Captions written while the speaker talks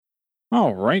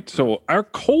All right. So our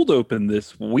cold open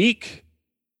this week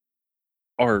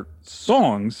are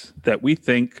songs that we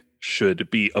think should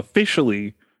be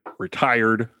officially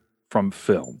retired from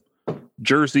film.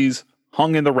 Jerseys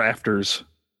hung in the rafters,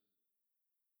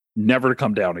 never to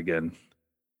come down again.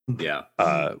 Yeah.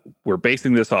 We're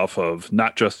basing this off of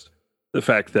not just the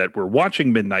fact that we're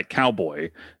watching Midnight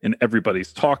Cowboy and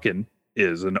everybody's talking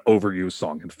is an overused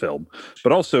song in film,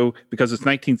 but also because it's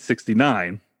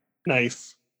 1969.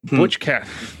 Nice.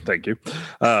 Thank you.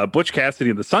 Butch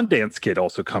Cassidy and the Sundance Kid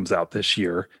also comes out this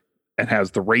year and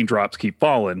has The Raindrops Keep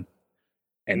Falling.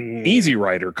 And Easy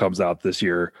Rider comes out this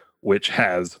year, which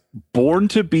has Born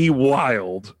to Be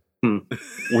Wild,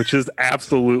 which is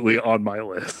absolutely on my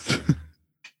list.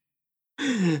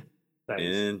 Nice.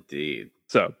 Indeed.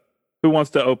 So, who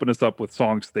wants to open us up with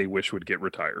songs they wish would get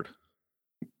retired?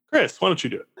 Chris, why don't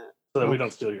you do it so that we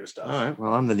don't steal your stuff? All right.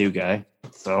 Well, I'm the new guy.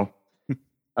 So,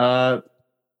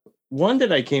 one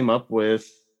that I came up with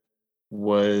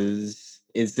is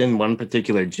in one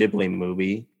particular Ghibli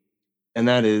movie, and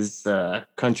that is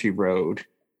Country Road. Have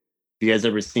you guys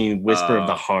ever seen Whisper of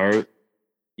the Heart?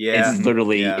 Yeah. It's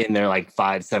literally in there like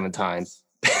 5-7 times.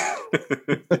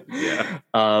 Yeah.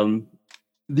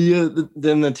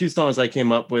 Then the two songs I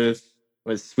came up with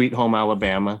was Sweet Home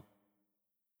Alabama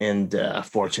and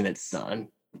Fortunate Son.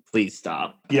 Please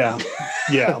stop. Yeah.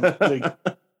 Like,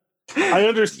 I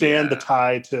understand the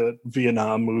tie to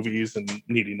Vietnam movies and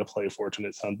needing to play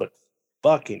Fortunate Son, but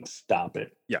fucking stop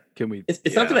it. Yeah, can we?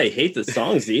 It's not that I hate the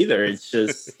songs either. It's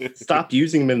just stop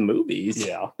using them in movies.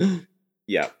 Yeah.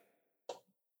 Yeah.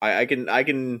 I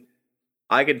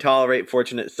can tolerate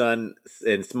Fortunate Son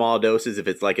in small doses if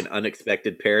it's like an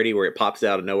unexpected parody where it pops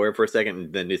out of nowhere for a second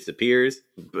and then disappears.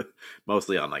 But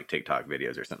mostly on like TikTok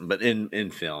videos or something. But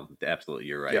in film, absolutely,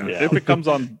 you're right. Yeah. If it comes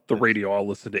on the radio, I'll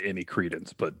listen to any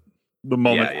Credence. But the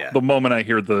moment I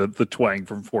hear the twang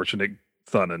from Fortunate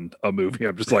Son in a movie,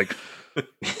 I'm just like,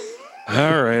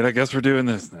 all right, I guess we're doing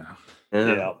this now.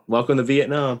 Yeah. Welcome to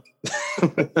Vietnam.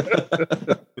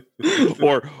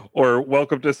 or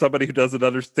welcome to somebody who doesn't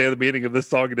understand the meaning of this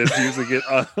song and is using it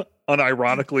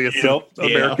unironically as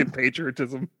American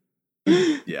patriotism.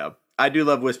 Yeah, I do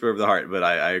love Whisper of the Heart, but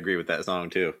I agree with that song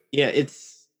too. Yeah,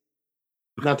 it's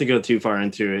not to go too far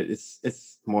into it.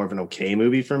 It's more of an okay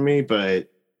movie for me, but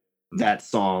that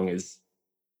song is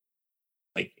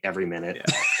like every minute.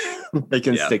 Yeah. They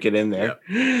can stick it in there.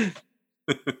 Yeah.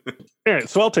 All right,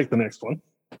 so I'll take the next one.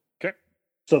 Okay.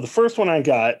 So the first one I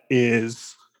got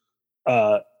is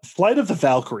Flight of the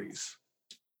Valkyries.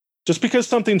 Just because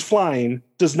something's flying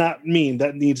does not mean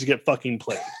that needs to get fucking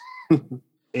played.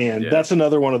 And that's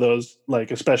another one of those,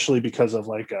 like, especially because of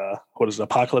like what is it,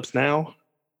 Apocalypse Now?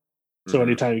 So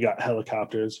anytime you got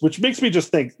helicopters, which makes me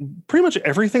just think pretty much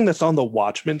everything that's on the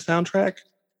Watchmen soundtrack,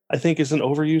 I think is an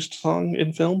overused song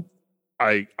in film.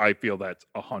 I feel that's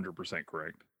 100%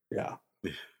 correct. Yeah.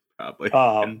 Probably.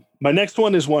 My next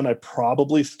one is one I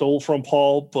probably stole from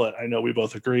Paul, but I know we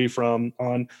both agree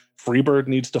on Freebird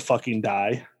Needs to Fucking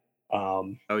Die.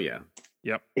 Oh yeah.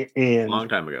 Yep. And long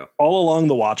time ago. All Along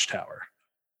the Watchtower.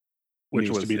 Which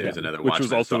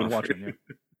was also in Watchmen.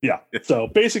 Yeah. So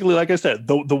basically, like I said,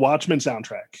 the Watchmen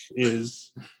soundtrack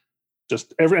is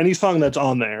just any song that's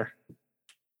on there,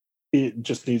 it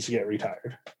just needs to get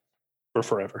retired for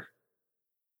forever.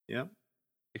 Yeah.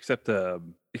 Except the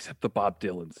Bob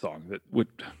Dylan song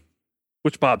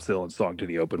which Bob Dylan song did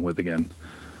he open with again?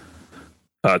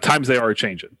 Times They Are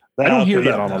Changing. I don't hear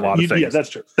that on a lot of things. Yeah, that's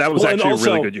true. That was actually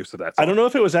also, a really good use of that song. I don't know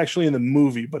if it was actually in the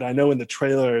movie, but I know in the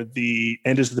trailer, the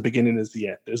end is the beginning is the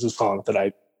end is a song that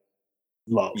I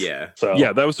love. Yeah. So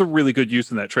yeah, that was a really good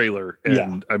use in that trailer.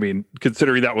 And I mean,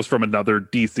 considering that was from another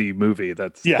DC movie,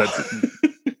 that's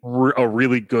a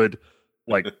really good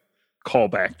like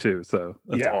callback too. So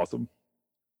that's awesome.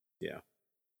 Yeah.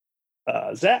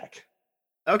 Zach.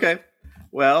 Okay.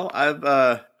 Well, I've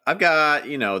got,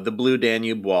 the Blue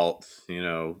Danube Waltz,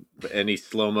 any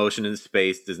slow motion in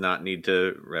space does not need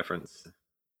to reference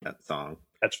that song.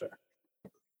 That's fair.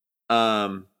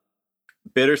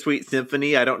 Bittersweet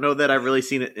Symphony. I don't know that I've really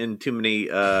seen it in too many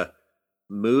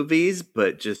movies,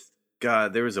 but just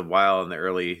God, there was a while in the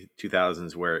early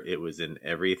 2000s where it was in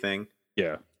everything.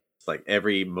 Yeah. It's like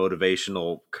every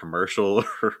motivational commercial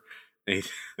or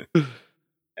anything.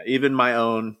 Even my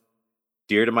own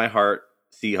dear to my heart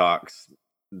Seahawks,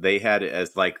 they had it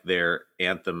as like their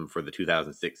anthem for the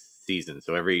 2006 season.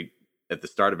 So at the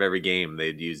start of every game,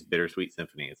 they'd use Bittersweet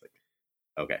Symphony. It's like,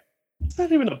 okay. It's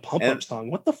not even a pump up song.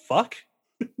 What the fuck?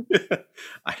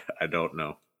 I don't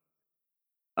know.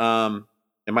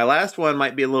 And my last one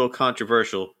might be a little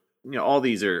controversial. All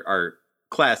these are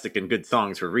classic and good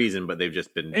songs for a reason, but they've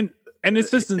just been And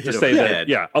this isn't to hit say over the that, head.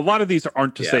 yeah, a lot of these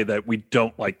aren't to Yeah. say that we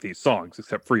don't like these songs,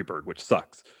 except Freebird, which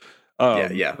sucks.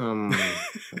 Yeah.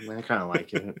 I kind of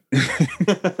like it.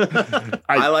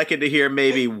 I like it to hear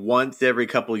maybe once every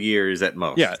couple years at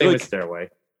most. Yeah, Same like, with Stairway.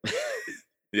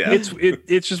 Yeah.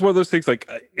 it's just one of those things. Like,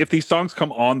 if these songs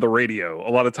come on the radio, a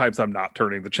lot of times I'm not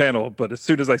turning the channel. But as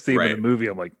soon as I see them in a Right. movie,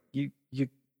 I'm like, you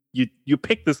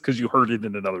picked this because you heard it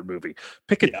in another movie.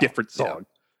 Pick a different song.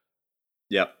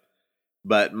 Yep.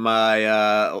 But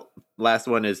my last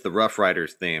one is the Rough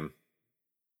Riders theme.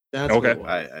 That's Okay.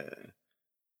 what it was,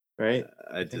 right?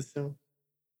 I I think just so.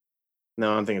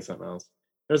 No, I'm thinking something else.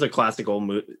 There's a classic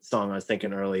old song I was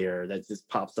thinking earlier that just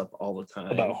pops up all the time.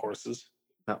 About horses.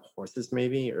 About horses,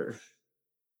 maybe, or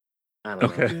I don't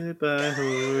know. Okay. Goodbye,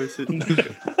 horses.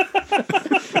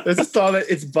 There's a song that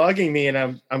it's bugging me, and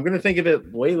I'm gonna think of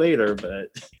it way later. But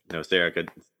No Sarah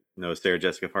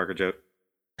Jessica Parker joke.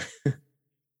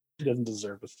 She doesn't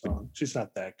deserve a song. She's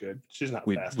not that good. She's not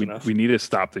We fast we, enough. we need to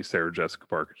stop these Sarah Jessica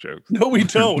Parker jokes. No, we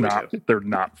don't. They're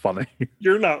not funny.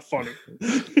 You're not funny.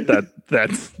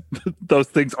 That's those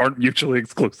things aren't mutually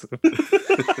exclusive.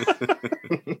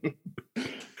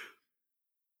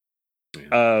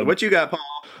 What you got, Paul?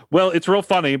 Well, it's real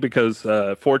funny because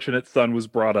Fortunate Son was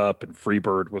brought up and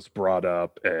Freebird was brought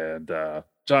up, and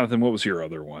Jonathan, what was your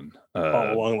other one?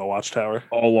 All Along the Watchtower.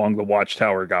 All Along the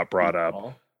Watchtower got brought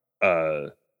up.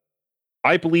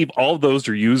 I believe all of those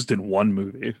are used in one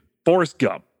movie. Forrest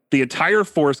Gump. The entire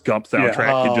Forrest Gump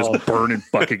soundtrack can just burn in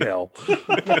fucking hell.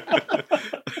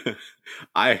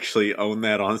 I actually own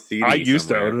that on CD. I used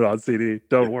somewhere. to own it on CD.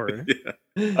 Don't worry.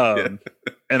 Yeah.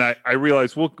 And I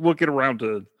realize we'll get around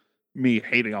to me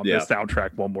hating on this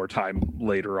soundtrack one more time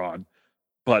later on.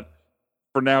 But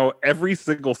for now, every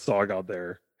single song on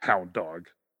there, Hound Dog,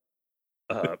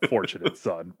 Fortunate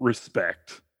Son,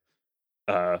 Respect,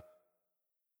 For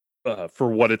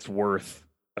What It's Worth.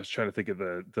 I was trying to think of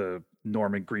the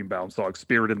Norman Greenbaum song,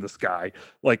 Spirit in the Sky.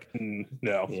 Like,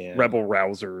 No. Yeah. Rebel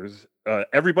Rousers.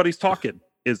 Everybody's Talking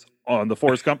is on the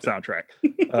Forrest Gump soundtrack.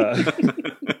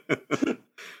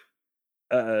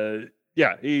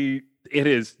 It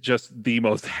is just the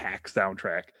most hack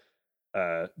soundtrack.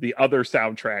 The other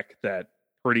soundtrack that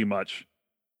pretty much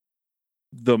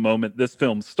the moment this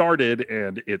film started,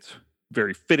 and it's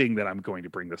very fitting that I'm going to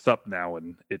bring this up now,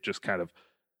 and it just kind of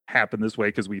happened this way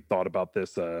because we thought about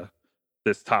this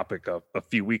this topic a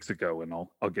few weeks ago, and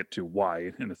I'll get to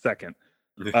why in a second.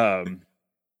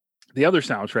 The other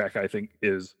soundtrack I think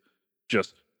is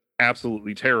just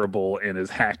absolutely terrible and is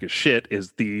hack as shit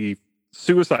is the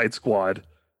Suicide Squad,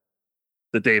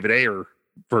 the David Ayer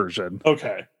version.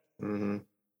 Okay. Mm-hmm.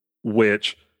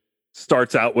 Which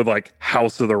starts out with like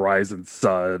House of the Rising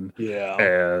Sun.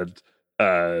 Yeah.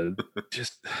 And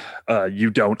just You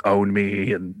Don't Own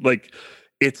Me, and like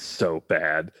it's so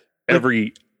bad.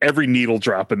 Every needle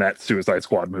drop in that Suicide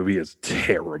Squad movie is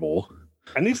terrible.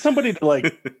 I need somebody to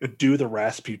like do the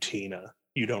Rasputina.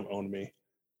 You Don't Own Me.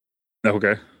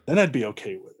 Okay. Then I'd be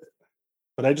okay with it.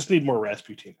 But I just need more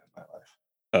Rasputina in my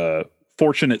life.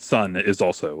 Fortunate Son is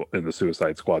also in the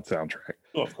Suicide Squad soundtrack.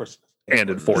 Oh, of course. And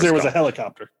in Forrest There was a Gump.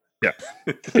 helicopter. Yeah,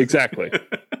 exactly.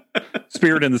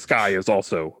 Spirit in the Sky is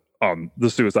also on the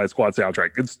Suicide Squad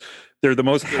soundtrack. They're the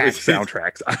most hacked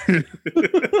soundtracks.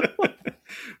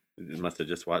 You must have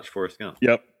just watched Forrest Gump.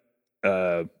 Yep.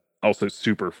 Also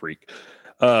super freak.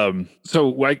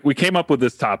 So we came up with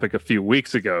this topic a few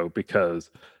weeks ago because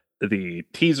the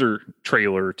teaser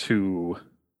trailer to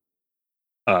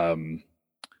the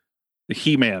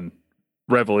He-Man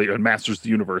Revelation, Masters of the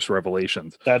Universe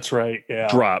Revelations. That's right. Yeah.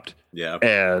 Dropped. Yeah.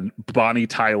 And Bonnie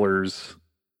Tyler's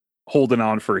Holding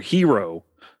On for Hero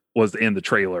was in the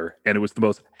trailer, and it was the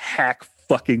most hack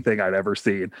fucking thing I'd ever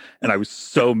seen. And I was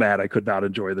so mad I could not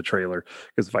enjoy the trailer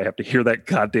because if I have to hear that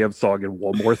goddamn song and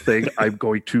one more thing, I'm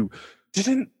going to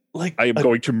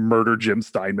going to murder Jim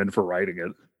Steinman for writing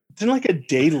it. Didn't like a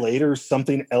day later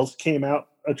something else came out,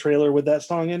 a trailer with that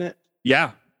song in it?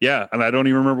 Yeah, and I don't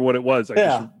even remember what it was.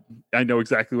 I know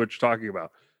exactly what you're talking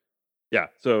about. Yeah,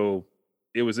 so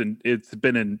it's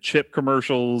been in Chip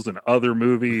commercials and other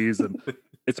movies, and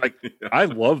it's like I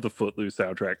love the Footloose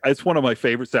soundtrack. It's one of my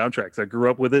favorite soundtracks. I grew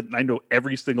up with it, and I know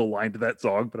every single line to that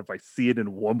song. But if I see it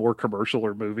in one more commercial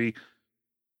or movie,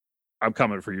 I'm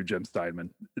coming for you, Jim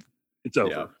Steinman. It's over.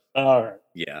 Yeah. All right.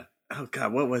 Yeah. Oh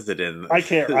God, what was it in? I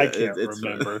can't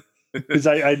remember because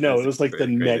I know it was like the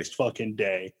next fucking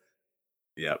day.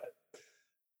 Yep.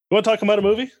 You want to talk about a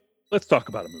movie? Let's talk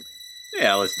about a movie.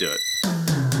 Yeah, let's do it.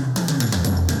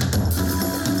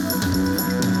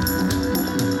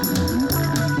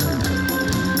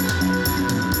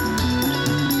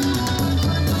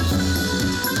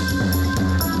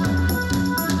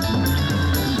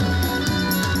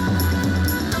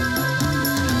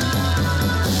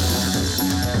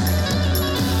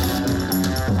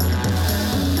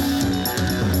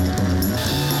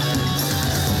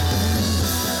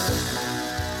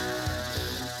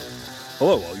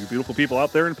 Hello, all you beautiful people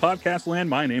out there in podcast land.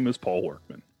 My name is Paul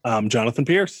Workman. I'm Jonathan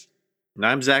Pierce. And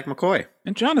I'm Zach McCoy.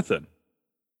 And Jonathan,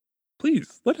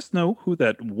 please let us know who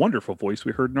that wonderful voice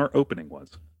we heard in our opening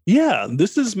was. Yeah,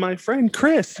 this is my friend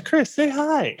Chris. Chris, say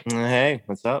hi. Hey,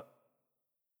 what's up?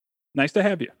 Nice to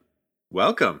have you.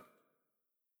 Welcome.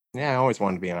 Yeah, I always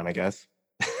wanted to be on, I guess.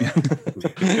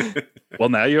 Well,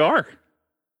 now you are.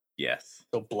 Yes.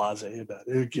 So blasé about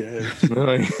it again.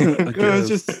 I was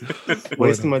just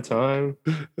wasting my time.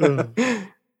 And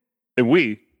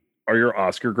we are your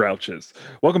Oscar Grouches.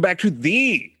 Welcome back to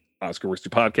the Oscar Grouches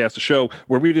podcast, a show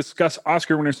where we discuss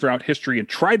Oscar winners throughout history and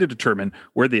try to determine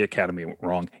where the Academy went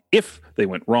wrong, if they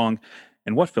went wrong.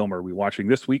 And what film are we watching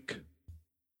this week?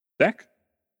 Zach?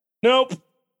 Nope.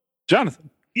 Jonathan?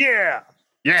 Yeah.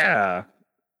 Yeah.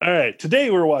 All right. Today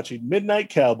we're watching Midnight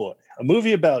Cowboy, a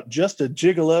movie about just a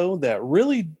gigolo that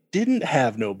really didn't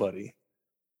have nobody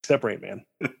except Rain Man.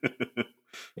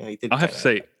 Yeah, he did I'll have to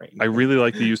say, I really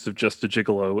like the use of just a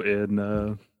gigolo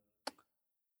in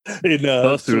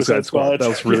Suicide Squad. That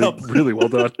was really, really well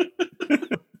done.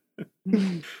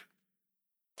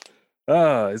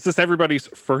 Is this everybody's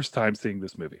first time seeing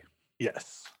this movie?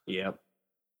 Yes. Yep.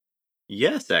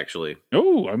 Yes, actually.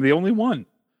 Oh, I'm the only one.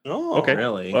 Oh, Okay.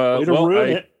 Really? Way to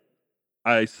ruin it.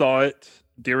 I saw it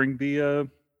during the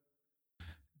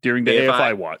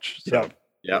AFI watch. So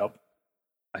Yep.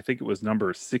 I think it was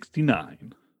number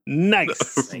 69.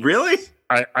 Nice. Really?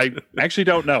 I actually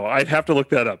don't know. I'd have to look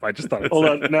that up. I just thought it Hold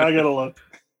on. Now I got to look.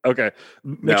 Okay.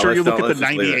 Make sure you let's look not- at the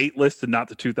let's just leave it. 98 list and not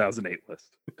the 2008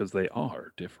 list because they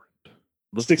are different.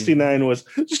 69 was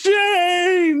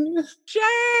Shane.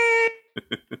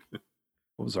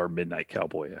 What was our Midnight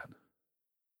Cowboy at?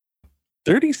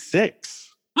 36.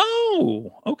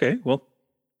 Oh, okay. Well,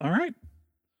 all right.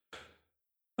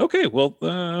 Okay, well,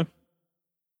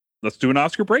 let's do an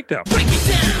Oscar breakdown. Break it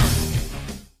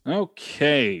down.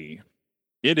 Okay.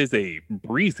 It is a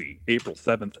breezy April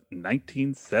 7th,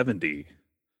 1970.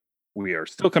 We are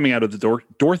still coming out of the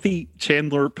Dorothy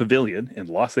Chandler Pavilion in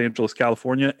Los Angeles,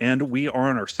 California, and we are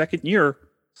on our second year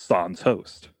sans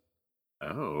host.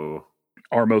 Oh.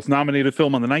 Our most nominated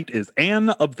film on the night is Anne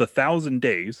of the Thousand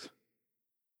Days.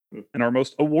 And our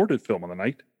most awarded film on the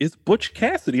night is Butch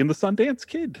Cassidy and the Sundance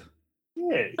Kid.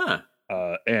 Yay. Huh.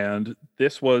 And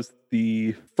this was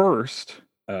the first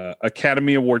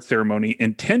Academy Award ceremony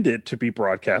intended to be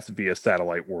broadcast via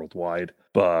satellite worldwide,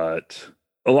 but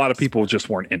a lot of people just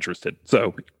weren't interested.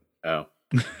 So, Oh.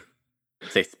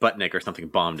 Say Sputnik or something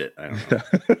bombed it. I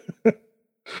don't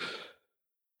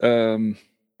know.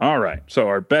 All right. So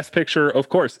our best picture, of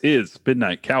course, is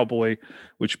Midnight Cowboy,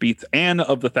 which beats Anne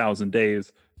of the Thousand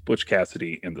Days, Butch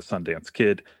Cassidy, and the Sundance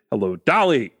Kid. Hello,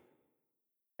 Dolly,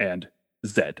 and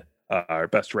Zed. Our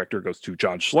best director goes to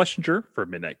John Schlesinger for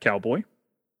Midnight Cowboy.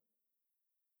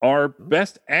 Our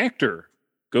best actor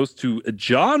goes to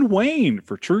John Wayne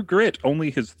for True Grit,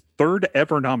 only his third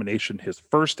ever nomination, his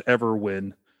first ever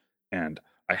win. And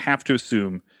I have to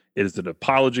assume it is an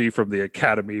apology from the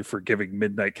Academy for giving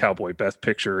Midnight Cowboy Best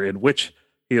Picture, in which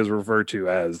he is referred to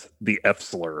as the F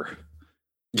slur.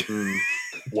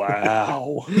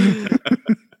 Wow.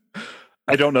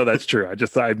 I don't know that's true. I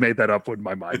made that up in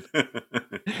my mind.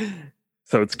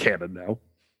 So it's canon now.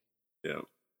 Yeah.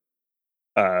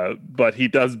 But he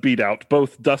does beat out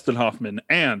both Dustin Hoffman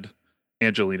and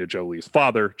Angelina Jolie's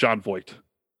father, John Voight,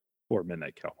 for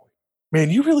Midnight Cowboy. Man,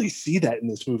 you really see that in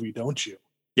this movie, don't you?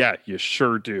 Yeah, you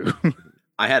sure do.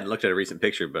 I hadn't looked at a recent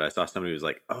picture, but I saw somebody who was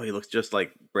like, oh, he looks just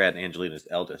like Brad and Angelina's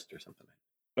eldest or something.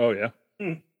 Oh, yeah.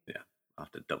 I'll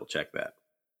have to double check that.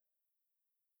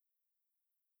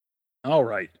 All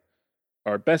right.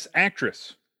 Our best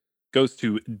actress goes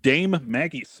to Dame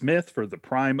Maggie Smith for the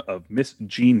prime of Miss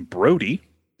Jean Brodie.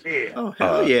 Oh,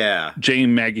 hell yeah.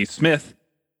 Jane Maggie Smith.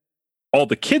 All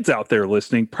the kids out there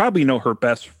listening probably know her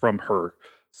best from her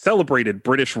celebrated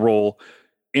British role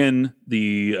in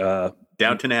the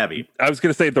Downton Abbey. I was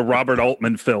going to say the Robert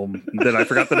Altman film. Then I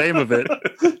forgot the name of it.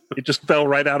 It just fell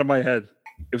right out of my head.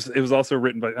 It was also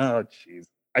written by. Oh, jeez!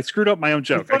 I screwed up my own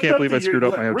joke. I can't believe I screwed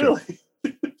up my own joke.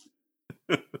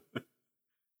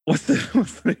 What's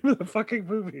the name of the fucking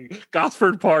movie?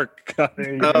 Gosford Park. God,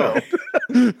 there you go.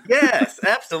 Yes,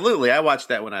 absolutely. I watched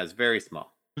that when I was very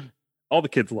small. All the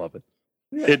kids love it.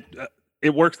 Yeah.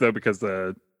 It works though because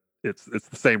it's the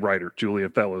same writer. Julian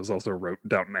Fellows also wrote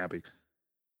Downton Abbey.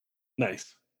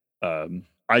 Nice.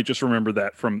 I just remember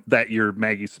that from that year,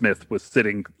 Maggie Smith was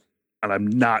sitting, and I'm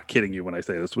not kidding you when I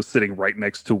say this, was sitting right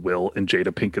next to Will and Jada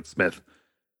Pinkett Smith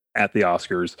at the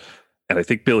Oscars. And I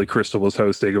think Billy Crystal was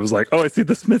hosting. It was like, oh, I see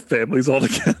the Smith families all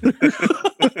together.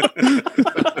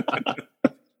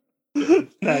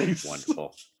 Nice.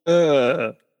 Wonderful.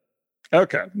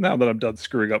 Okay, now that I'm done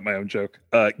screwing up my own joke.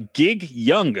 Gig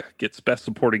Young gets Best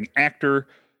Supporting Actor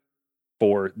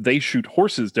for They Shoot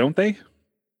Horses, Don't They?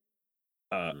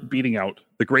 Beating out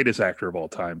the greatest actor of all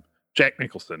time, Jack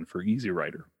Nicholson, for Easy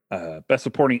Rider. Best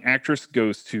Supporting Actress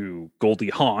goes to Goldie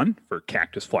Hawn for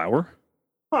Cactus Flower.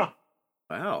 Huh.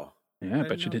 Wow. Yeah, I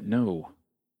bet you didn't know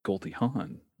Goldie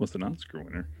Hawn was an Oscar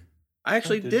winner. I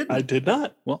actually didn't. I did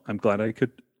not. Well, I'm glad I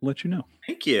could let you know.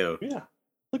 Thank you. Yeah.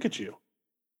 Look at you.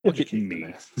 Look at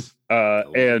me.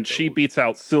 And she beats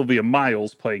out Sylvia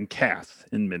Miles playing Cass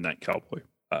in Midnight Cowboy.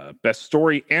 Best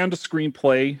Story and a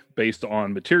Screenplay based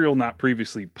on material not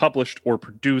previously published or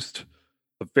produced.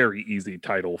 A very easy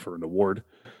title for an award.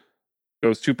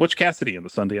 Goes to Butch Cassidy and the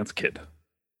Sundance Kid.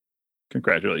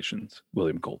 Congratulations,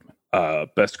 William Goldman.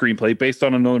 Best Screenplay based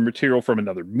on another material from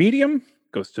another medium.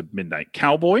 Goes to Midnight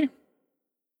Cowboy.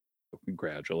 So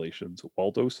congratulations,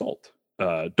 Waldo Salt.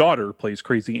 Daughter plays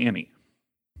Crazy Annie.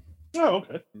 Oh,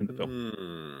 okay. In the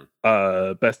film.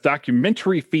 Best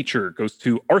documentary feature goes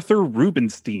to Arthur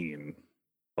Rubinstein,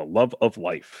 The Love of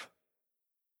Life.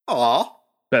 Aw.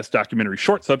 Best documentary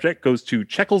short subject goes to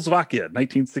Czechoslovakia,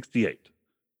 1968.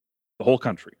 The whole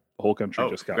country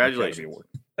just got an Academy Award.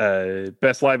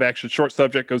 Best live action short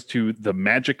subject goes to The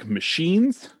Magic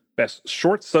Machines. Best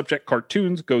short subject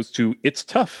cartoons goes to It's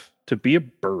Tough to Be a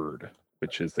Bird,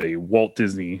 which is a Walt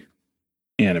Disney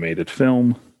animated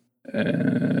film.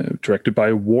 Directed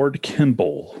by Ward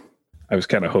Kimball. I was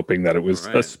kind of hoping that it was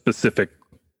a specific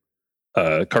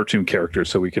cartoon character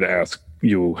so we could ask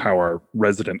you how our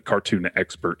resident cartoon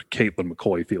expert, Caitlin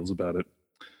McCoy, feels about it.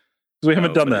 Because we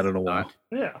haven't done that in a while.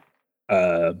 Yeah.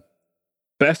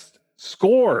 Best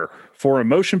score for a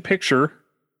motion picture,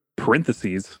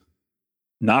 parentheses,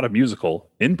 not a musical,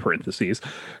 in parentheses,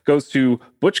 goes to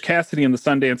Butch Cassidy and the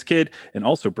Sundance Kid, and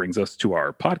also brings us to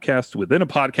our podcast within a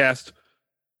podcast,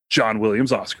 John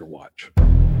Williams Oscar Watch.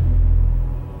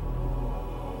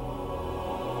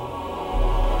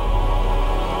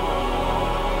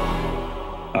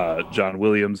 John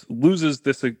Williams loses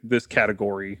this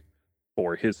category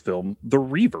for his film The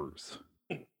Reavers.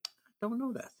 Don't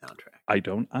know that soundtrack. I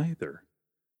don't either.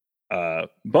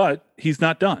 But he's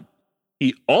not done.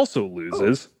 He also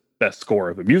loses Best Score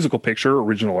of a Musical Picture,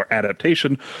 Original or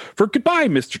Adaptation, for Goodbye,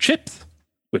 Mr. Chips,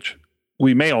 which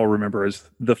we may all remember as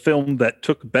the film that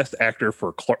took Best Actor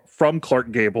from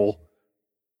Clark Gable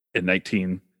in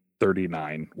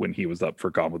 1939 when he was up for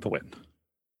Gone with the Wind.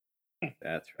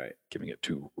 That's right. Giving it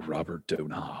to Robert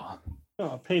Donat.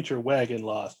 Oh, Paint Your Wagon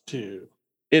lost too.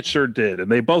 It sure did.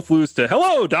 And they both lose to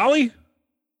Hello, Dolly.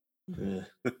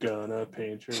 Gonna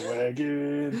paint your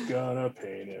wagon, gonna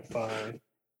paint it fine.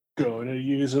 Gonna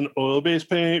use an oil-based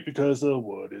paint because the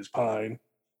wood is pine.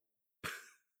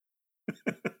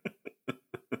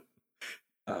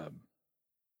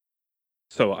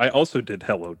 So I also did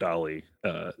Hello, Dolly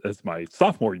as my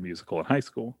sophomore musical in high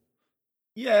school.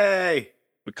 Yay!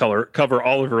 We cover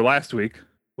Oliver last week,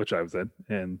 which I was in,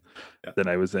 and then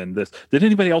I was in this. Did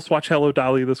anybody else watch Hello,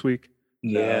 Dolly this week?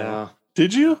 Yeah.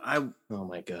 Did you? Oh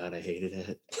my god, I hated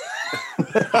it.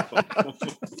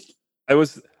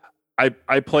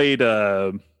 I played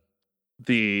the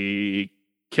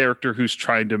character who's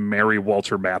trying to marry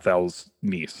Walter Matthau's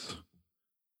niece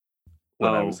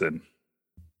when I was in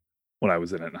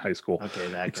it in high school. Okay,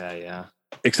 that guy, yeah.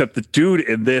 Except the dude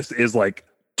in this is like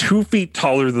 2 feet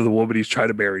taller than the woman he's trying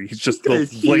to marry. He's just the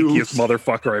lankiest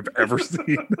motherfucker I've ever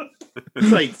seen.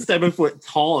 He's like 7 foot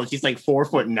tall. She's like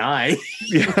 4'9".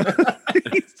 Yeah.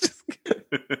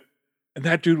 And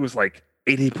that dude was like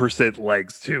 80%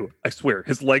 legs too. I swear,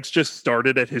 his legs just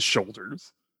started at his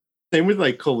shoulders. Same with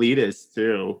like Colitis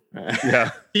too.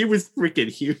 Yeah, he was freaking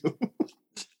huge.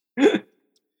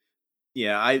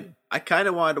 Yeah, I kind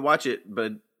of wanted to watch it,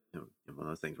 but one of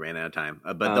those things ran out of time.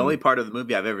 But the only part of the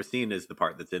movie I've ever seen is the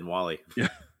part that's in Wall-E. Yeah,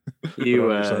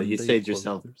 you saved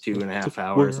yourself 2.5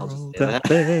 hours. I'll just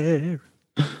say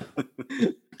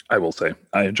that. I will say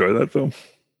I enjoy that film.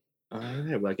 All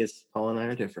right, well, I guess Paul and I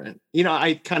are different. You know,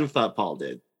 I kind of thought Paul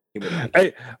did.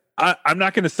 I'm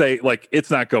not going to say like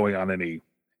it's not going on any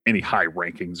high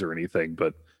rankings or anything,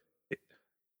 but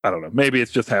I don't know. Maybe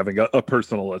it's just having a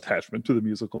personal attachment to the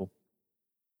musical.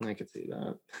 I could see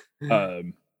that.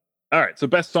 All right, so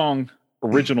best song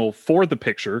original for the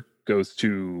picture goes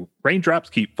to Raindrops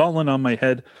Keep Falling on My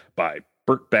Head by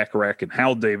Burt Bacharach and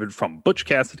Hal David from Butch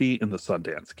Cassidy and the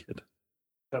Sundance Kid.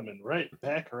 Coming right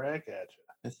Bacharach at you.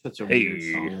 That's such a weird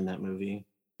song in that movie.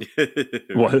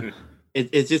 What?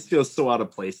 It just feels so out of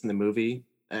place in the movie.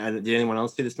 Did anyone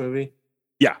else see this movie?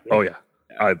 Yeah. Oh yeah.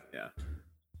 Yeah.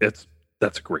 That's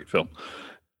a great film.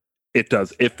 It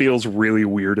does. It feels really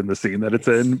weird in the scene that it's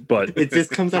in, but it just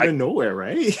comes out of nowhere,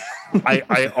 right?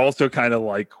 I also kind of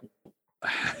like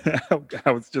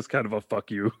how it's just kind of a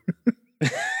fuck you.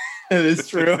 It is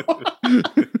true.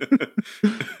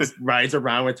 Just rides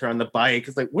around with her on the bike.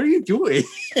 It's like, what are you doing?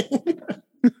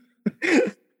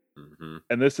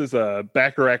 And this is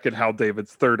Bacharach and Hal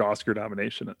David's third Oscar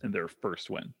nomination and their first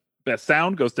win. Best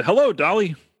sound goes to Hello,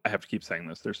 Dolly. I have to keep saying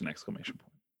this. There's an exclamation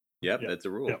point. Yep, that's a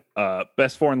rule. Yep.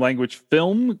 Best foreign language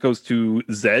film goes to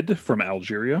Zed from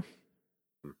Algeria.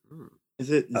 Is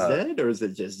it Z or is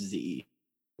it just Z?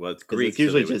 Well, it's Greek. It's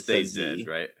usually so just say Z, Zed,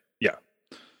 right? Yeah.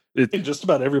 And just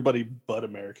about everybody but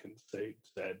Americans say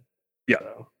Zed. Yeah.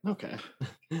 So. Okay.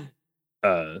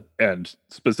 And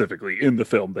specifically in the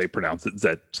film, they pronounce it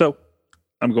Zed. So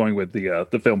I'm going with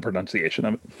the film pronunciation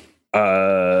of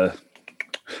it.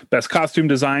 Best costume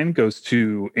design goes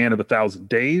to Anne of a Thousand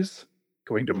Days,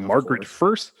 going to Margaret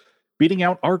First, beating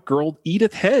out our girl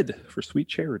Edith Head for Sweet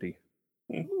Charity.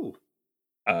 Ooh.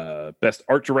 Best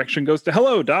art direction goes to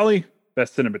Hello, Dolly.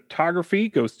 Best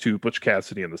cinematography goes to Butch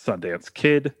Cassidy and the Sundance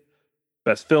Kid.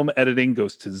 Best film editing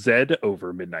goes to Zed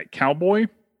over Midnight Cowboy.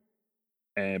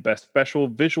 And best special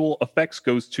visual effects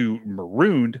goes to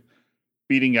Marooned,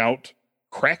 beating out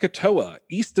Krakatoa,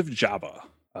 East of Java.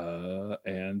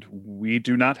 And we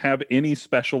do not have any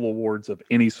special awards of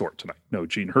any sort tonight. No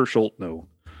Gene Herschel, no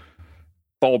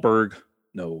Thalberg,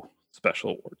 no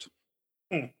special awards.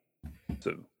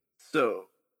 So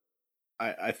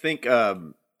I think I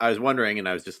was wondering, and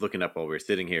I was just looking up while we were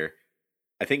sitting here.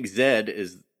 I think Zed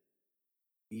is,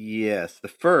 yes, the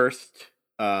first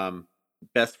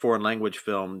best foreign language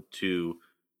film to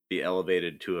be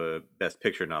elevated to a Best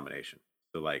Picture nomination.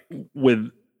 So like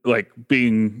with like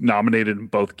being nominated in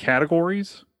both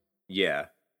categories. Yeah.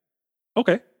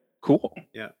 Okay. Cool.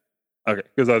 Yeah. Okay,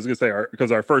 because I was gonna say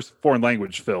our first foreign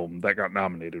language film that got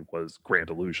nominated was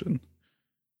Grand Illusion.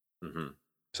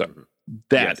 So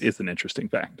that is an interesting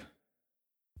fact.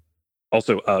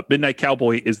 Also, Midnight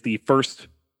Cowboy is the first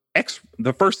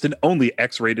and only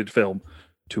X-rated film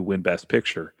to win Best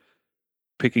Picture,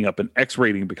 picking up an X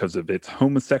rating because of its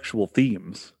homosexual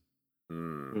themes.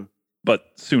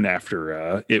 But soon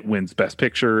after it wins Best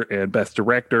Picture and Best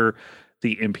Director,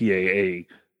 the MPAA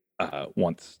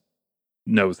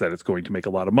knows that it's going to make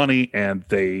a lot of money, and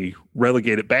they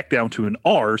relegate it back down to an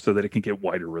R so that it can get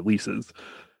wider releases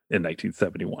in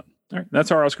 1971. All right,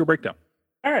 that's our Oscar breakdown.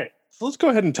 All right, so let's go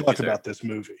ahead and talk about this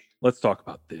movie. Let's talk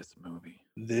about this movie.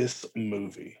 Should we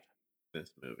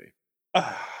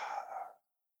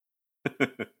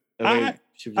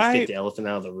just get the elephant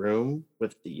out of the room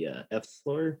with the F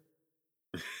slur?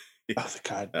 Oh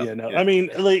God! Yeah, no. I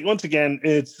mean, like once again,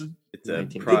 it's a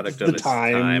product of its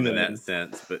time in that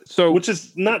sense, but which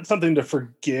is not something to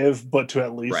forgive, but to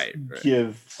at least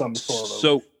give some sort of.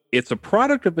 So it's a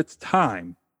product of its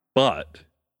time, but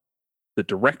the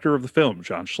director of the film,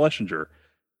 John Schlesinger,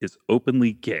 is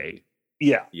openly gay.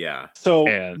 Yeah, yeah. So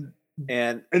and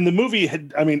the movie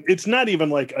had, I mean, it's not even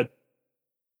like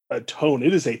a tone;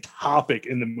 it is a topic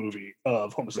in the movie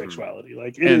of homosexuality.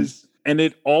 Like it is. And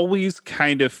it always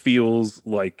kind of feels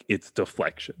like it's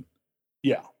deflection.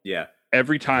 Yeah. Yeah.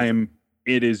 Every time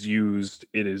it is used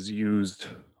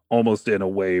almost in a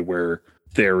way where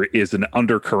there is an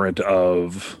undercurrent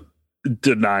of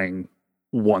denying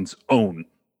one's own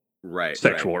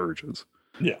sexual urges.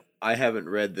 Yeah. I haven't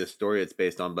read this story it's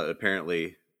based on, but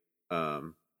apparently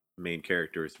main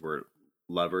characters were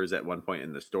lovers at one point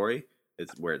in the story.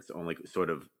 It's where it's only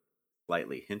sort of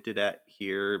slightly hinted at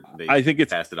here. I think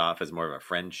it's passed it off as more of a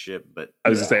friendship, but I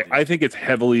was gonna say I think it's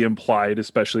heavily implied,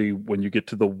 especially when you get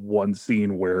to the one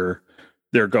scene where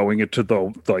they're going into the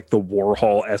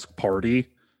Warhol-esque party.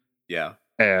 Yeah.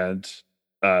 And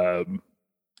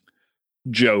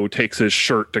Joe takes his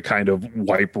shirt to kind of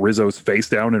wipe Rizzo's face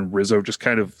down, and Rizzo just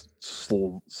kind of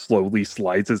slowly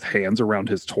slides his hands around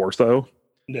his torso.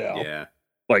 Yeah.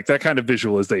 Like that kind of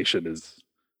visualization is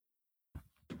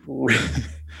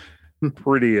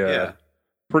pretty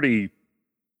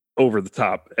over the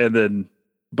top. And then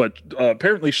but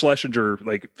apparently Schlesinger,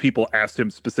 like people asked him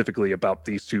specifically about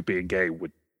these two being gay,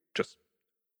 would just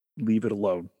leave it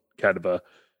alone. Kind of a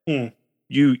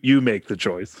you make the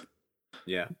choice.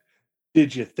 Yeah.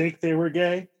 Did you think they were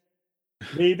gay?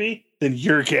 Maybe. Then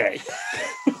you're gay.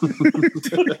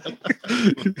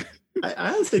 I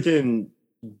honestly didn't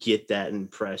get that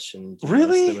impression.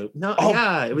 Really? No,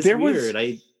 it was weird.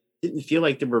 I didn't feel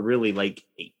like they were really like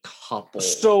a couple.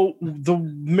 So the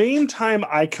main time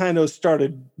I kind of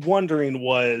started wondering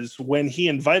was when he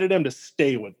invited him to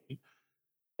stay with me.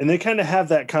 And they kind of have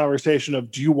that conversation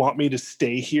of, do you want me to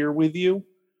stay here with you?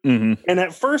 Mm-hmm. And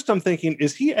at first I'm thinking,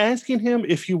 is he asking him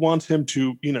if he wants him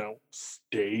to,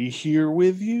 stay here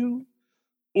with you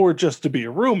or just to be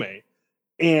a roommate?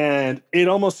 And it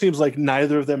almost seems like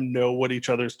neither of them know what each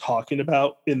other's talking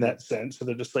about in that sense. So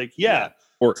they're just like, yeah.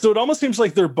 So it almost seems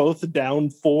like they're both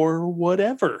down for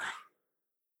whatever.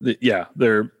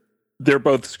 They're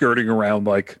both skirting around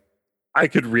like, I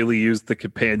could really use the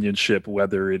companionship,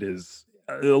 whether it is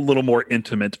a little more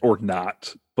intimate or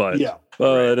not. But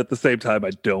at the same time, I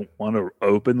don't want to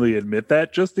openly admit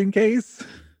that just in case.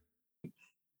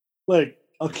 Like,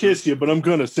 I'll kiss you, but I'm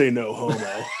going to say no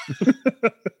homo.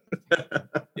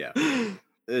 Yeah.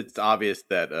 It's obvious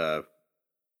that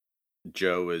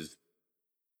Joe is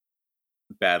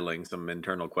battling some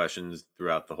internal questions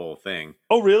throughout the whole thing.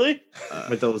 Oh, really?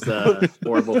 With those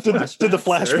horrible flashbacks. Did the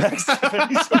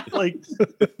flashbacks? Like,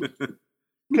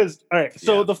 because, all right,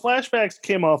 so the flashbacks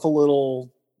came off a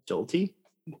little jolty.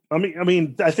 I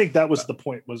mean, I think that was the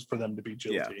point, was for them to be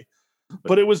jilty. Yeah.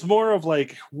 But it was more of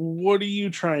like, what are you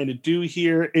trying to do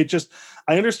here?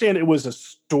 I understand it was a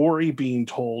story being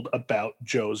told about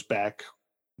Joe's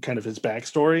kind of his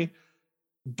backstory,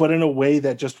 but in a way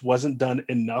that just wasn't done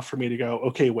enough for me to go,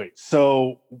 okay, wait,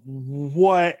 so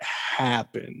what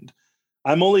happened?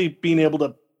 I'm only being able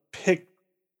to pick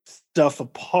stuff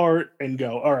apart and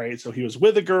go, all right, so he was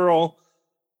with a girl,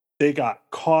 they got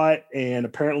caught, and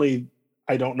apparently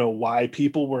I don't know why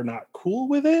people were not cool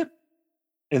with it.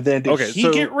 And then did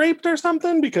he get raped or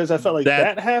something? Because I felt like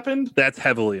that happened. That's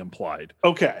heavily implied.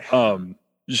 Okay.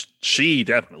 She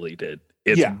definitely did.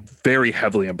 It's very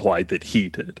heavily implied that he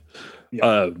did.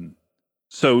 Yeah.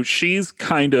 So she's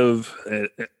kind of,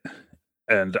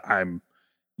 and I'm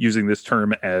using this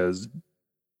term as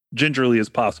gingerly as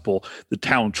possible, the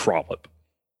town trollop.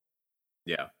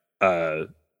 Yeah.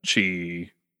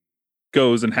 She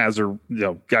goes and has her,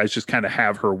 guys just kind of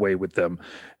have her way with them.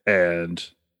 And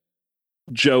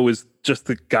Joe is just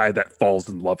the guy that falls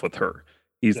in love with her.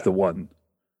 He's the one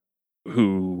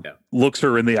who looks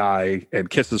her in the eye and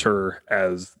kisses her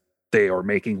as they are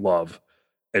making love.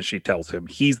 And she tells him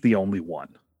he's the only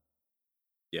one.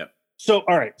 Yep. So,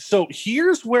 all right. So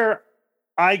here's where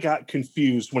I got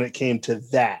confused when it came to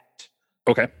that.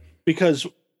 Okay. Because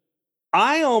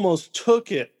I almost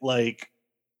took it like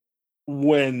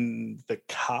when the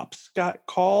cops got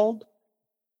called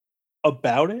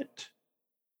about it,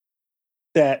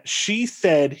 that she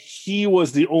said he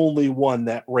was the only one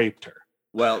that raped her.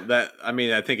 Well,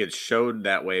 I think it showed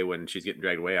that way when she's getting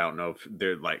dragged away. I don't know if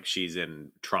they're like she's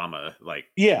in trauma. Like,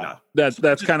 yeah, no.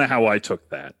 That's kind of how I took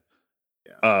that.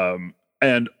 Yeah.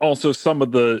 And also some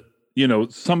of the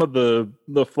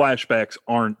flashbacks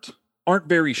aren't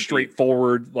very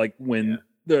straightforward. Like when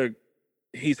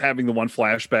he's having the one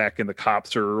flashback and the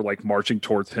cops are like marching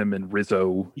towards him and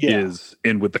Rizzo is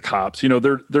in with the cops.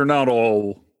 They're not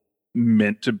all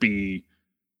meant to be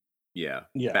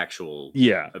factual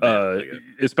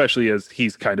especially as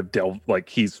he's kind of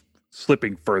he's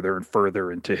slipping further and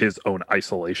further into his own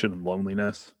isolation and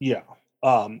loneliness.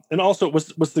 And also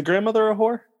was the grandmother a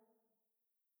whore?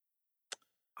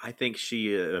 I think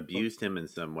she abused him in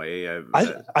some way. I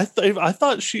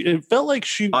thought it felt like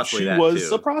she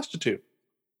was a prostitute.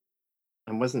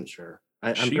 I wasn't sure.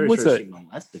 I'm pretty sure she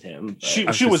molested him.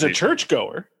 She was a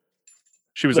churchgoer.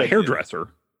 She was a hairdresser.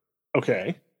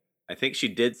 Okay. I think she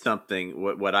did something.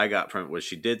 What I got from it was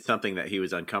she did something that he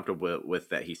was uncomfortable with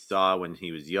that he saw when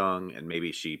he was young, and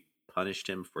maybe she punished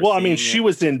him for. Well, I mean, she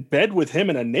was in bed with him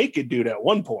and a naked dude at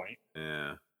one point.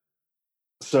 Yeah.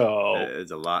 So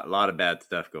there's a lot of bad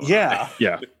stuff going on.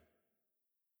 Yeah.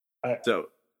 So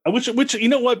which you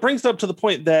know what brings up to the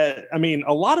point that I mean,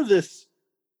 a lot of this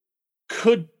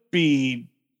could be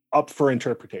up for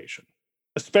interpretation.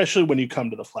 Especially when you come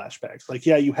to the flashbacks. Like,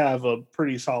 you have a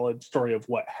pretty solid story of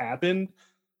what happened,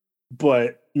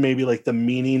 but maybe like the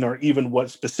meaning or even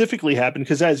what specifically happened.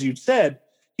 Because as you said,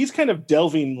 he's kind of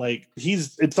delving, like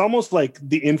it's almost like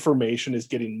the information is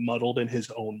getting muddled in his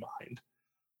own mind.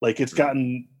 Like it's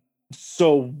gotten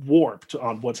so warped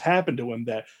on what's happened to him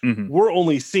that we're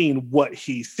only seeing what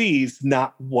he sees,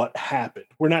 not what happened.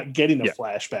 We're not getting a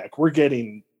flashback. We're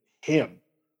getting him.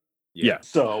 Yeah.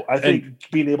 So I think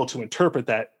being able to interpret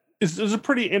that is a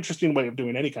pretty interesting way of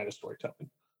doing any kind of storytelling.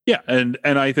 Yeah, and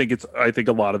I think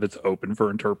a lot of it's open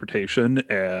for interpretation,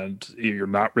 and you're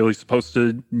not really supposed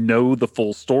to know the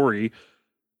full story,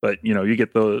 but you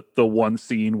get the one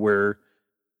scene where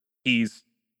he's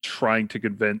trying to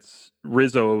convince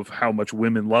Rizzo of how much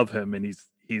women love him, and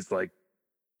he's like,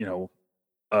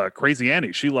 Crazy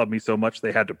Annie, she loved me so much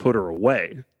they had to put her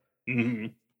away. Mm-hmm.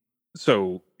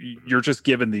 So you're just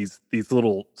given these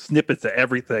little snippets of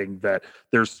everything that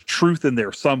there's truth in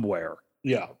there somewhere.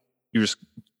 Yeah. You just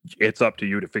it's up to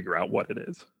you to figure out what it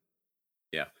is.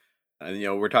 Yeah. And,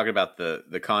 we're talking about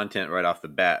the content right off the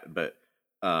bat, but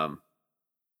I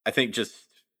think just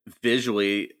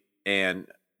visually and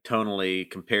tonally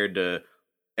compared to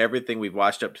everything we've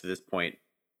watched up to this point,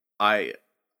 I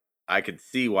could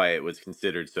see why it was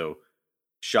considered so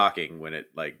shocking when it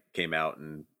came out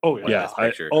and Best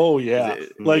Picture.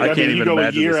 Like I can't even you go a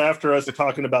imagine year this. after us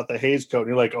talking about the Hays Code, and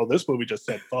you're like, oh, this movie just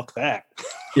said fuck that.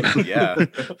 Yeah.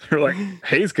 They're like,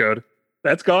 Hays Code,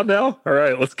 that's gone now. All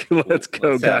right, let's go,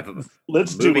 guys.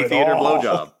 Let's do movie it theater all.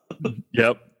 blowjob.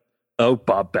 Yep. Oh,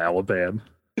 Bob Balaban.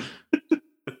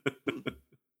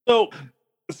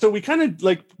 So we kind of,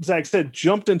 like Zach said,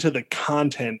 jumped into the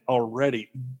content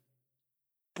already.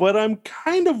 But I'm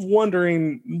kind of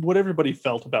wondering what everybody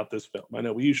felt about this film. I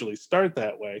know we usually start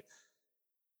that way.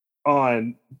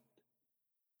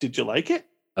 Did you like it?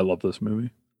 I love this movie.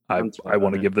 I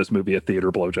want to give this movie a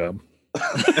theater blowjob.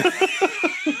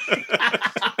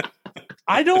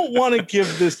 I don't want to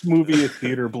give this movie a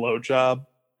theater blowjob,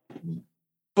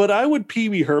 but I would Pee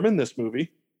Wee Herman this movie.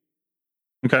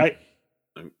 Okay.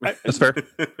 That's fair.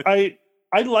 I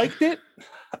liked it.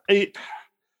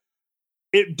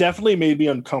 It definitely made me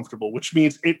uncomfortable, which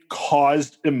means it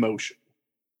caused emotion.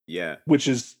 Yeah. Which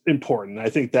is important. I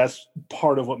think that's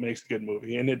part of what makes a good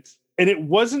movie. And it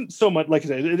wasn't so much, like I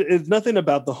said, it's nothing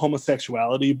about the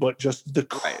homosexuality, but just the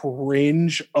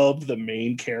cringe of the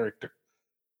main character.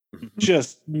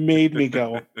 Just made me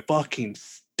go, fucking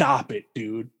stop it,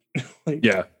 dude.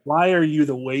 Yeah. Why are you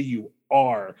the way you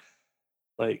are?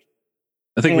 Like,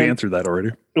 I think we answered that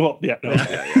already. Well, yeah. No.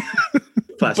 Yeah.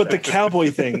 But the cowboy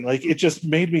thing, like, it just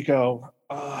made me go,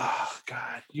 oh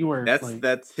God, you are.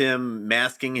 That's him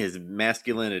masking his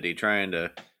masculinity, trying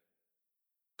to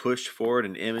push forward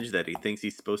an image that he thinks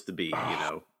he's supposed to be.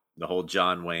 The whole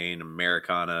John Wayne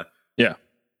Americana. Yeah.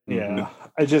 Yeah.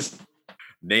 I just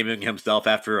naming himself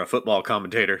after a football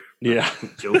commentator. Yeah.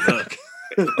 Joe Buck.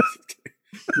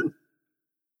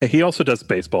 He also does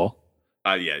baseball.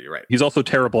 Yeah, you're right. He's also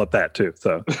terrible at that too.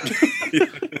 So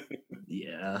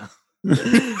yeah.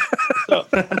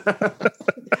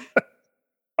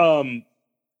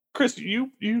 Chris,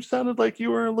 you sounded like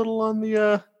you were a little on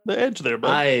the edge there,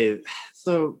 but I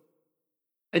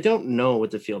don't know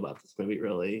what to feel about this movie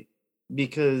really,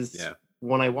 because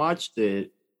when I watched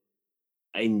it,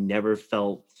 I never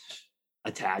felt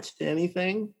attached to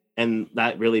anything, and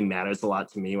that really matters a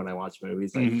lot to me when I watch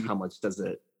movies. Like, how much does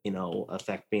it,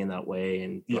 affect me in that way,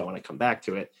 and I want to come back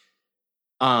to it.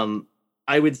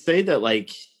 I would say that,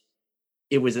 like,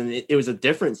 it was a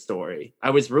different story. I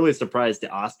was really surprised the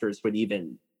Oscars would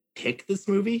even pick this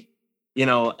movie,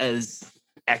 as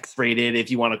X-rated,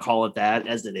 if you want to call it that,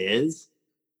 as it is.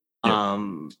 Yeah.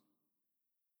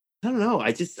 I don't know.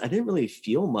 I didn't really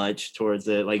feel much towards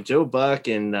it. Like, Joe Buck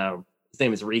and his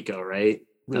name is Rico, right?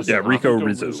 Rico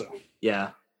Rizzo.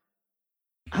 Yeah.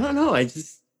 I don't know. I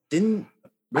just didn't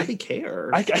really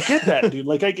care. I get that, dude.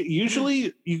 Like,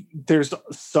 usually there's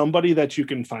somebody that you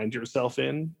can find yourself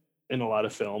in a lot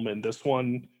of film, and this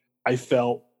one I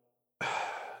felt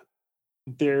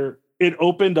it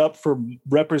opened up for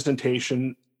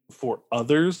representation for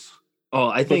others. Oh,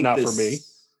 I think not for me.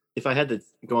 If I had to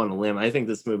go on a limb, I think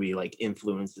this movie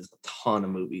influences a ton of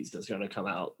movies that's going to come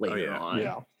out later on.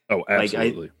 Yeah. Oh,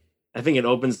 absolutely. I think it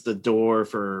opens the door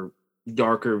for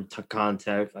darker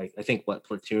content. Like, I think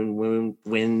Platoon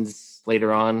wins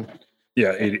later on.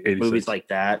 Yeah, 86. Movies like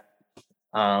that.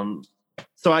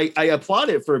 So I applaud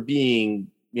it for being,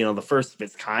 the first of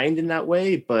its kind in that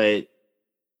way, but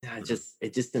it just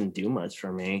didn't do much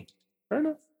for me. Fair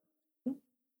enough.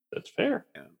 That's fair.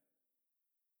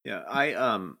 Yeah.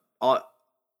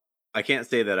 I can't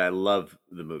say that I love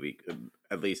the movie.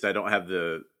 At least I don't have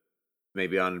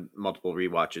maybe on multiple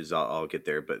rewatches I'll get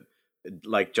there, but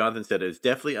like Jonathan said, it's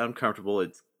definitely uncomfortable.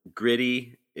 It's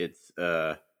gritty. It's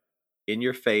in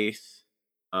your face.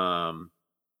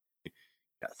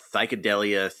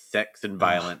 Psychedelia, sex, and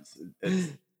violence.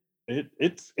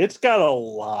 It's got a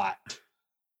lot.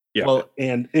 Yeah. Well,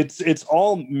 and it's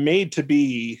all made to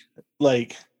be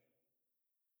like,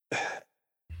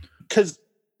 because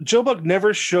Joe Buck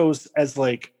never shows as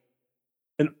like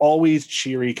an always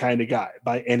cheery kind of guy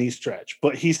by any stretch,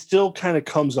 but he still kind of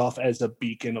comes off as a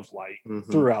beacon of light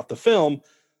throughout the film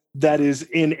that is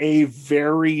in a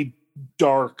very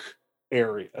dark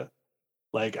area.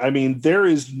 Like, I mean, there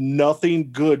is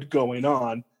nothing good going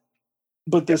on,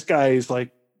 but this guy is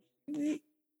like,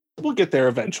 we'll get there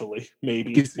eventually.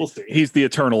 Maybe we'll see. He's the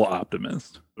eternal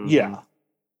optimist. Yeah.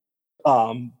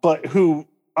 But who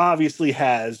obviously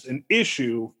has an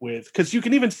issue with, because you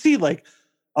can even see, like,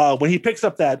 when he picks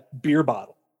up that beer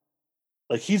bottle,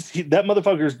 Like that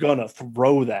motherfucker's gonna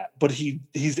throw that, but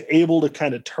he's able to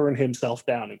kind of turn himself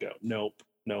down and go, nope,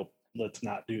 let's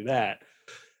not do that.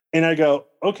 And I go,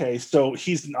 okay, so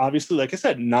he's obviously, like I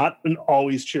said, not an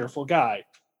always cheerful guy,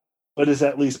 but is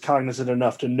at least cognizant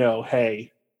enough to know,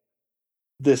 hey,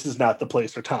 this is not the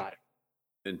place or time.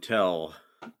 Until,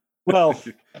 well,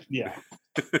 yeah,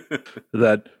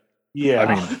 that, yeah,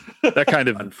 I mean, that kind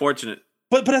of unfortunate.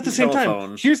 But at the same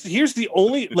telephone. time, here's the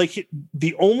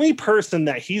only person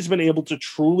that he's been able to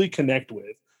truly connect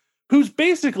with, who's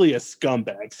basically a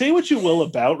scumbag. Say what you will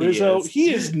about Rizzo,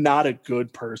 he is not a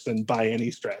good person by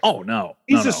any stretch. Oh no,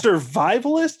 he's a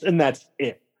survivalist, and that's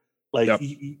it. Like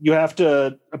you have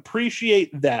to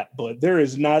appreciate that, but there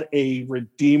is not a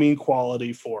redeeming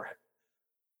quality for him.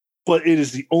 But it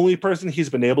is the only person he's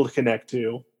been able to connect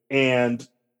to, and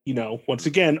once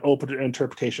again, open to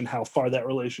interpretation how far that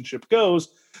relationship goes.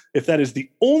 If that is the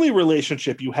only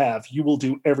relationship you have, you will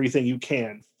do everything you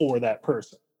can for that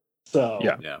person. So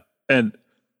yeah. And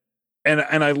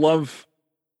I love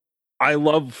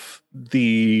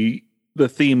the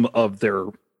theme of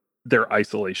their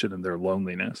isolation and their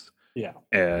loneliness. Yeah.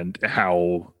 And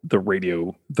how the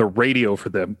radio for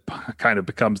them kind of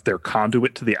becomes their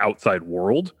conduit to the outside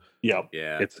world. Yep.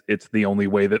 Yeah. It's the only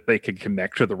way that they can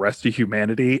connect to the rest of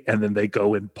humanity, and then they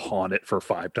go and pawn it for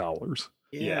 $5.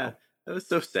 Yeah. That was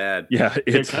so sad. Yeah,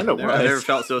 it's kind of was. I never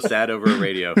felt so sad over a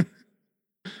radio.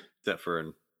 Except for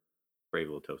a Brave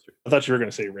Little Toaster. I thought you were going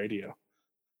to say radio.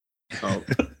 Oh.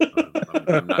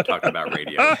 I'm not talking about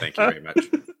radio. Thank you very much.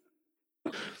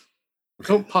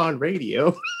 Don't pawn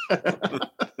radio.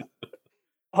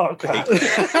 Oh, God.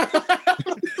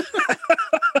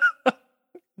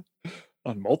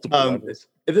 On multiple levels.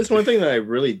 If there's one thing that I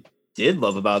really did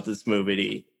love about this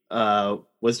movie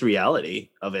was the reality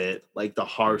of it, like the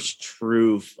harsh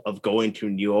truth of going to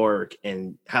New York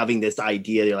and having this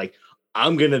idea. You're like,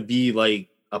 I'm gonna be like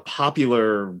a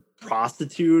popular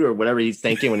prostitute or whatever he's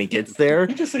thinking when he gets there.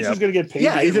 He just thinks he's gonna get paid.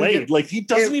 Yeah, he's laid. Like he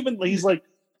doesn't even. He's like,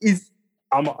 he's.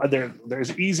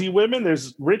 There's easy women.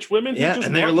 There's rich women. Yeah,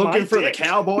 and they're looking for the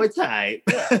cowboy type.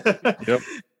 Yep.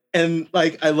 And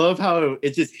like, I love how it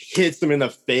just hits him in the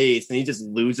face and he just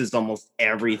loses almost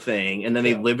everything. And then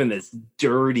they live in this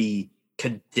dirty,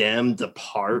 condemned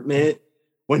apartment.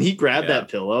 When he grabbed that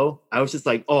pillow, I was just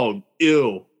like, oh,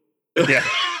 ew. Yeah.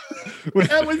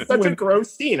 That was such a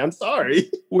gross scene. I'm sorry.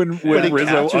 When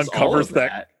Rizzo uncovers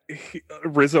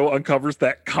Rizzo uncovers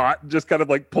that cot and just kind of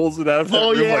like pulls it out of that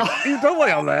room. Yeah. Like, ew, don't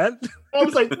lay on that. I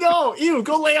was like, no, ew,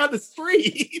 go lay on the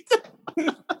street.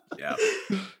 Yeah.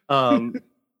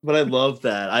 But I love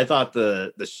that. I thought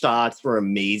the shots were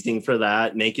amazing for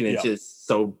that, making it just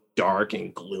so dark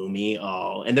and gloomy.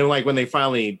 Oh, and then like when they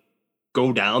finally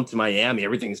go down to Miami,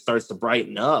 everything starts to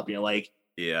brighten up. You're like,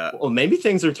 yeah, well, maybe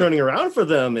things are turning around for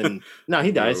them. And now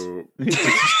he dies.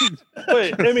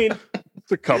 But I mean,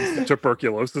 succumbs to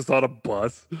tuberculosis on a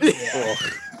bus. Oh.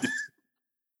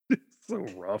 It's so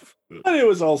rough. And it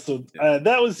was also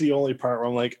that was the only part where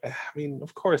I'm like, I mean,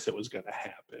 of course it was going to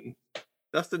happen.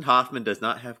 Dustin Hoffman does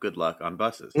not have good luck on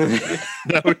buses. Stop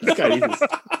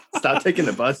taking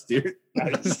the bus, dude.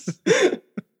 Nice.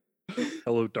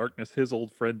 Hello, darkness, his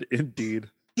old friend, indeed.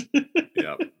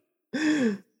 Yeah.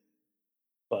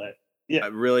 But yeah,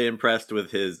 I'm really impressed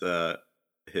with his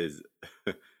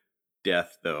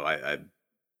death, though. I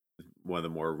one of the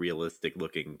more realistic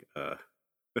looking deaths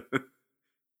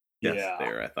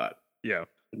there, I thought. Yeah.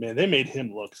 Man, they made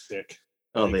him look sick.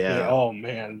 Oh, yeah. Oh,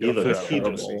 man. He just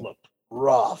looked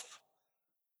rough.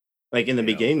 Like in the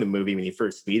beginning of the movie, when you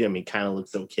first meet him, he kind of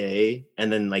looks okay.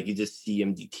 And then like you just see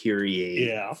him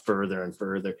deteriorate further and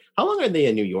further. How long are they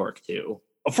in New York, too?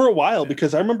 For a while,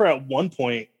 because I remember at one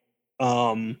point,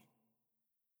 they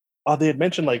had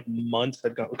mentioned like months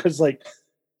had gone, because like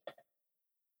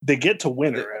they get to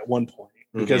winter at one point.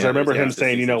 Because I remember him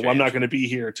saying, I'm not going to be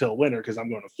here till winter because I'm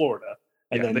going to Florida.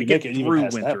 And then they get through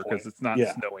winter because it's not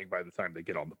snowing by the time they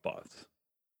get on the bus.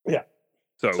 Yeah.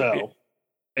 So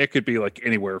it could be like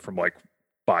anywhere from like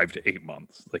 5 to 8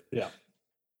 months. Like,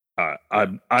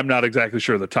 I'm not exactly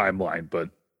sure the timeline, but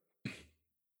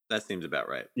that seems about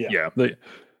right. Yeah.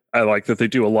 I like that they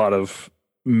do a lot of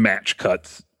match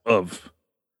cuts of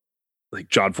like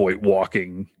John Voight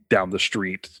walking down the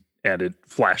street, and it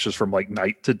flashes from like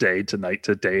night to day to night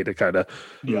to day to kind of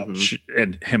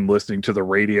and him listening to the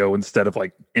radio instead of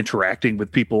like interacting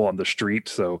with people on the street.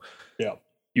 So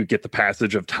you get the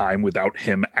passage of time without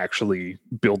him actually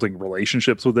building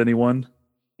relationships with anyone.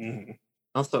 Mm-hmm.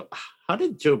 Also, how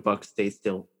did Joe Buck stay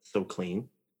still so clean?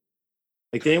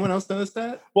 Like, did anyone else notice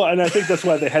that? Well, and I think that's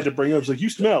why they had to bring him up. It's like, you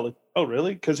smell. Like, Oh,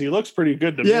 really? Because he looks pretty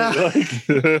good to Yeah. me.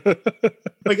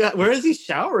 My God, where is he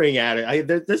showering at?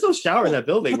 There's no shower in that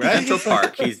building, right? Central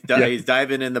Park. He's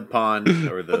diving in the pond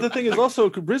or the. But the thing is, also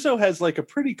Rizzo has like a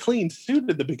pretty clean suit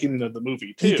at the beginning of the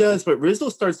movie too. He does, but Rizzo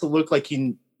starts to look like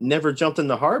he never jumped in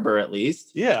the harbor. At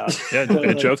least, Yeah.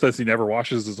 And Joe says he never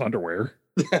washes his underwear.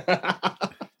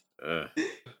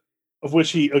 Of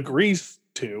which he agrees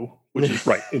to, which is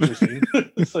interesting.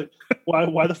 It's like,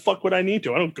 why the fuck would I need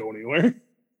to? I don't go anywhere.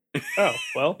 Oh,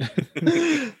 well.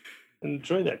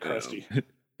 Enjoy that, Krusty.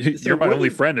 You're my only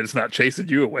friend, and it's not chasing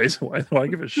you away, so why do I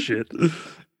give a shit?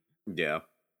 Yeah.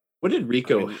 What did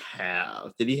Rico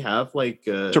have? Did he have like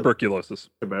tuberculosis?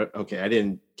 Okay, I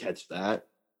didn't catch that.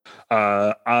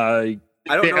 I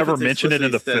don't know ever mention it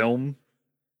in the film.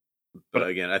 But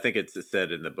again, I think it's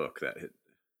said in the book that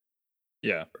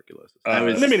tuberculosis. I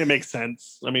mean, it makes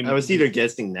sense. I mean, I was either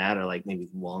guessing that or like maybe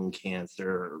lung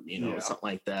cancer or something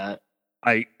like that.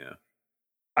 I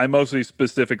mostly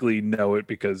specifically know it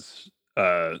because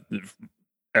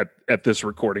at this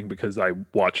recording, because I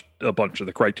watched a bunch of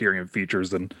the Criterion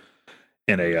features, and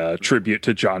in a tribute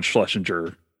to John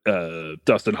Schlesinger,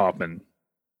 Dustin Hoffman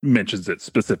mentions it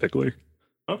specifically.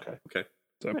 Okay.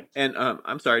 So, and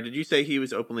I'm sorry, did you say he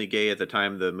was openly gay at the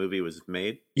time the movie was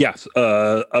made? Yes.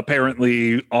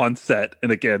 Apparently on set,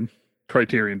 and again,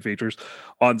 Criterion features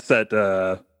on set,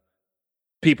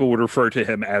 people would refer to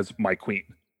him as my queen.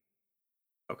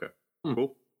 Okay.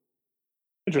 Cool.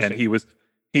 And he was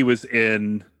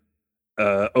in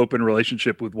open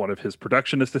relationship with one of his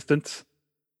production assistants.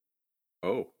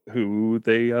 Oh. Who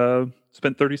they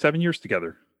spent 37 years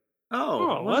together.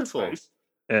 Oh, that's nice.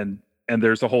 And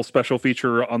there's a whole special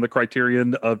feature on the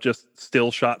Criterion of just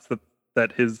still shots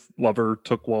that his lover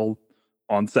took while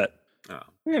on set. Oh,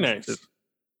 very nice.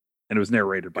 And it was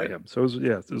narrated by him. So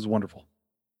it was wonderful.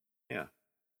 Yeah.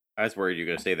 I was worried you were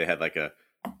going to say they had like a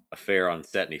affair on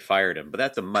set and he fired him, but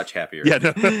that's a much happier. Yeah.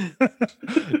 No.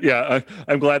 Yeah.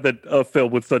 I'm glad that a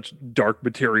film with such dark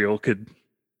material could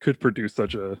produce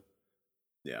such a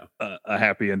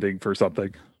happy ending for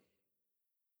something.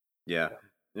 Yeah.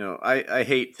 I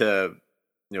hate to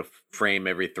frame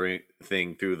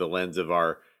everything through the lens of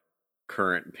our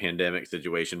current pandemic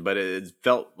situation, but it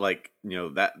felt like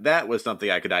that was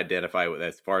something I could identify with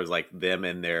as far as like them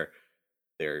and their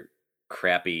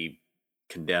crappy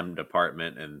condemned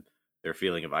apartment and their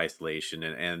feeling of isolation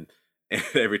and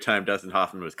every time Dustin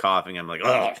Hoffman was coughing, I'm like,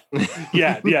 oh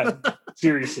yeah.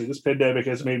 Seriously, this pandemic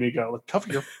has made me go,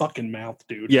 cover your fucking mouth,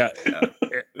 dude. Yeah.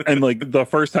 And like the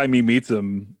first time he meets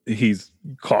him, he's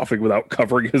coughing without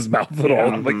covering his mouth at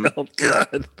all. I'm like, oh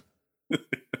god.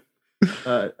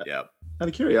 Yeah. Out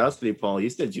of curiosity, Paul, you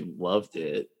said you loved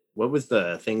it. What was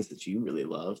the things that you really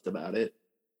loved about it?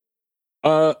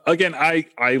 Again,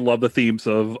 I love the themes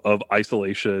of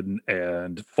isolation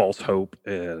and false hope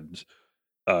and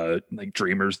like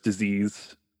dreamer's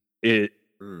disease. It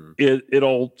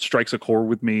all strikes a chord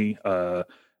with me.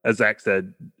 As Zach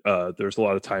said, there's a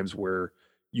lot of times where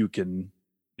you can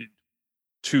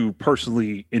to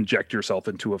personally inject yourself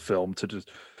into a film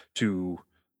to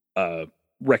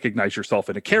recognize yourself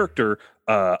in a character.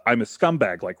 I'm a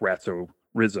scumbag like Ratso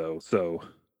Rizzo, so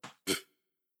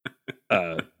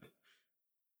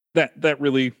that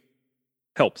really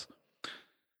helps.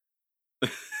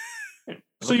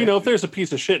 So if there's a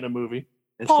piece of shit in a movie,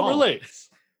 Paul relates.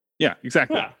 Yeah,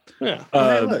 exactly. Yeah.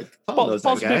 Paul's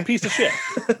a big piece of shit.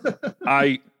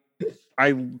 I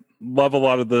love a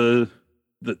lot of the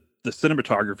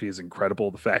cinematography is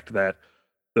incredible. The fact that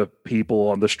the people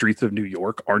on the streets of New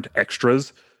York aren't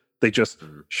extras. They just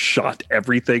shot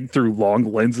everything through long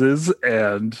lenses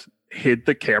and hid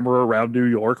the camera around New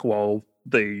York while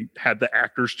they had the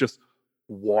actors just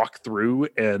walk through,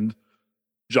 and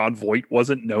John Voight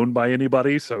wasn't known by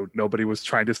anybody, so nobody was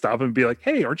trying to stop him and be like,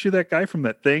 hey, aren't you that guy from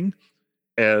that thing?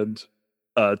 And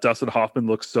Dustin Hoffman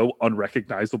looks so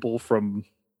unrecognizable from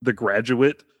The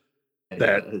Graduate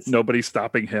that nobody's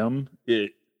stopping him.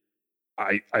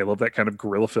 I love that kind of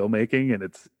guerrilla filmmaking, and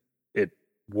it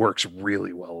works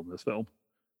really well in this film.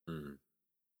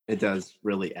 It does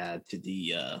really add to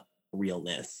the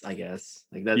realness, I guess.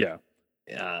 Like that.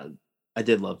 Yeah. I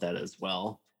did love that as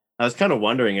well. I was kind of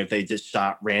wondering if they just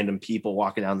shot random people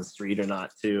walking down the street or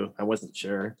not too. I wasn't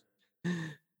sure.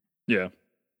 Yeah.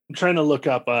 I'm trying to look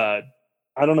up I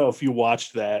don't know if you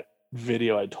watched that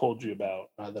video I told you about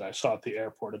that I saw at the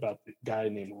airport about the guy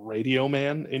named Radio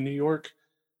Man in New York.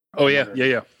 Oh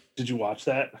yeah. Did you watch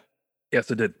that? Yes,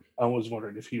 I did. I was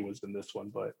wondering if he was in this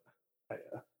one, but I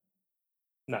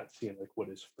not seeing like what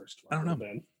his first one. I don't know.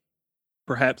 Then.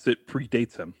 Perhaps it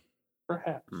predates him.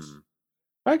 Perhaps.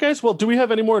 All right, guys. Well, do we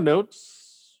have any more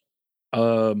notes?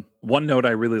 One note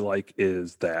I really like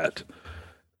is that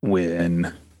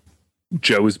when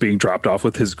Joe is being dropped off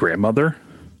with his grandmother,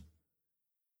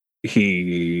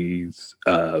 he's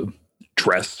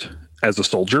dressed as a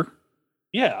soldier.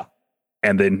 Yeah.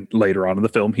 And then later on in the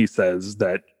film, he says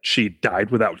that she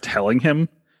died without telling him.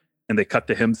 And they cut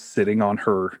to him sitting on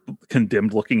her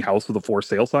condemned looking house with a for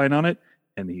sale sign on it.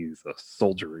 And he's a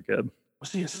soldier again.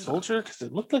 Was he a soldier? Because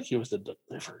it looked like he was a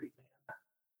delivery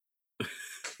man.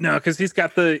 No, because he's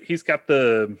got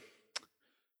the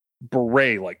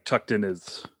beret like tucked in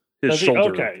his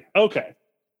shoulder. Okay.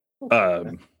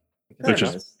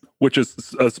 Which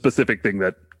is a specific thing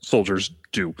that soldiers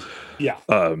do. Yeah.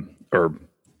 Or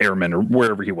airmen or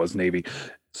wherever he was, Navy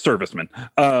servicemen.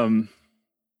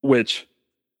 Which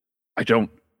I don't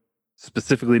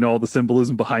specifically know all the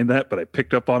symbolism behind that, but I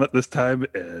picked up on it this time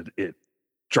and it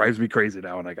drives me crazy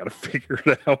now and I got to figure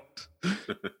it out.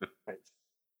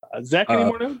 Zach, any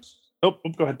more notes? Oh,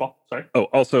 go ahead, Paul. Sorry. Oh,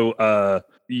 also,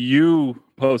 you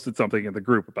posted something in the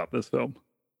group about this film.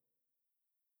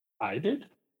 I did?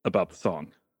 About the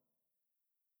song.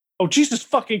 Oh, Jesus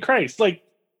fucking Christ. Like,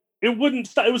 it wouldn't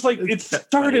stop. It was like, it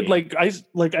started like, I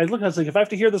looked, I was like, if I have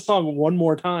to hear the song one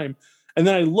more time, and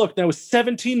then I looked, and I was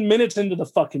 17 minutes into the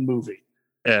fucking movie.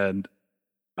 And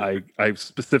I'm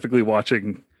specifically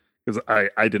watching, because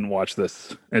I didn't watch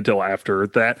this until after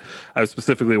that. I was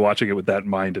specifically watching it with that in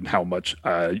mind and how much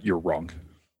you're wrong.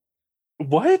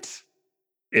 What?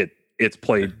 It's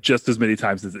played just as many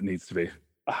times as it needs to be.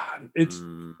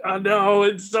 No,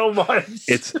 it's so much.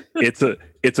 It's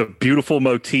a beautiful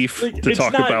motif to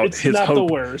talk about his hope. It's not the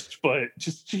worst, but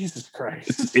just Jesus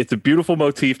Christ. It's a beautiful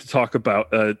motif to talk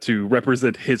about to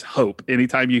represent his hope.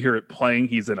 Anytime you hear it playing,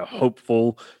 he's in a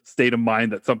hopeful state of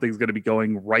mind that something's going to be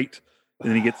going right. And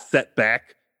then he gets set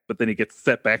back, but then he gets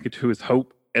set back into his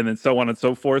hope, and then so on and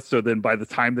so forth. So then by the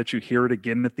time that you hear it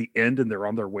again at the end and they're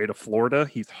on their way to Florida,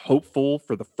 he's hopeful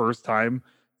for the first time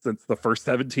since the first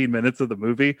 17 minutes of the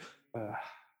movie.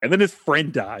 And then his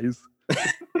friend dies.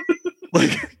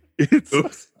 Like, it's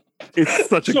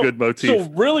such a good motif. So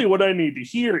really what I need to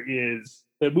hear is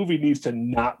that movie needs to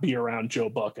not be around Joe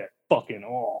Buck at fucking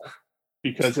all.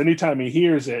 Because anytime he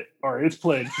hears it or it's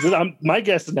played, my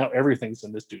guess is now everything's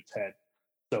in this dude's head.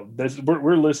 So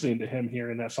we're listening to him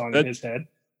hearing that song in his head.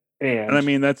 And I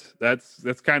mean, that's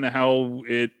kind of how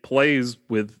it plays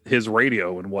with his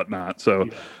radio and whatnot. So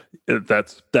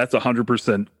that's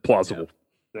 100% plausible.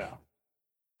 Yeah.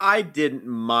 I didn't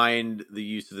mind the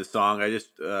use of the song. I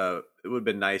just it would have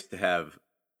been nice to have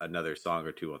another song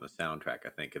or two on the soundtrack, I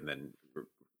think, and then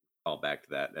call back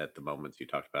to that at the moments you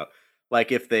talked about.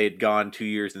 Like if they'd gone 2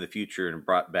 years in the future and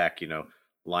brought back,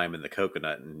 Lime and the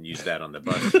Coconut and used that on the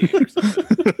bus scene or something.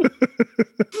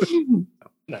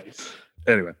 Nice.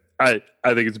 Anyway, I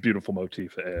think it's a beautiful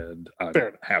motif, and I'm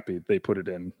happy they put it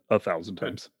in 1,000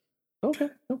 times. Okay,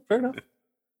 fair enough.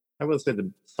 I will say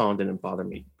the song didn't bother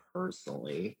me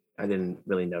personally. I didn't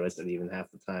really notice it even half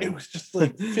the time. It was just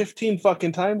like 15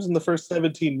 fucking times in the first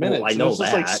 17 minutes. I know it was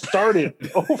just like started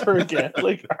over again.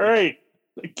 Like, all right,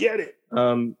 I get it.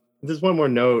 There's one more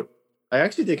note. I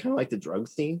actually did kind of like the drug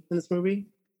scene in this movie.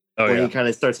 When he kind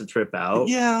of starts to trip out.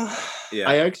 Yeah.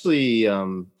 I actually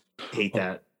hate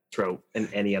that trope in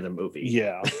any other movie.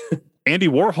 Yeah. Andy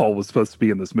Warhol was supposed to be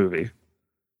in this movie.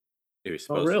 He was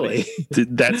supposed really? to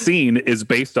be. That scene is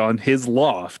based on his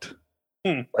loft.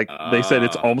 Like they said,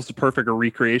 it's almost a perfect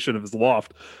recreation of his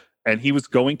loft. And he was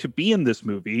going to be in this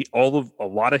movie. A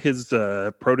lot of his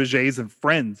proteges and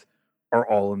friends are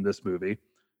all in this movie.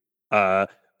 But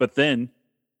then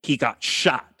he got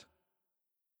shot.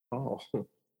 Oh.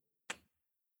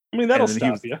 I mean, that'll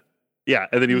stop you. Yeah,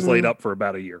 and then he was laid up for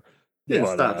about a year. Yeah,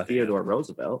 stop Theodore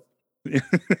Roosevelt.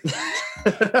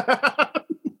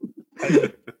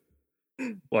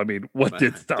 Well, I mean, what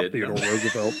did stop Theodore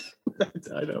Roosevelt?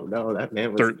 I don't know. That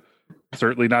man was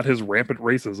certainly not his rampant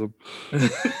racism.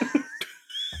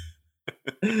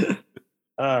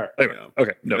 All right. Anyway,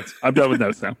 okay, notes. I'm done with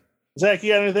notes now. Zach,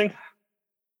 you got anything?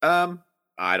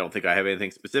 I don't think I have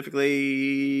anything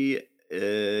specifically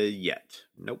yet.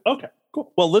 Nope. Okay,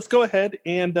 cool. Well, let's go ahead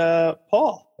and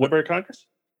Paul, Library of Congress.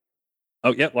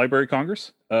 Oh yeah, Library of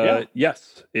Congress.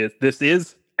 Yes, this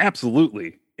is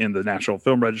absolutely in the National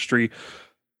Film Registry.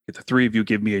 Get the three of you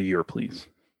give me a year, please.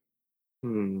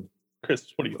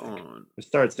 Chris, what do you think? It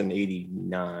starts in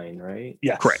 89, right?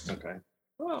 Yes. Correct. Okay.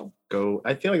 Well, go.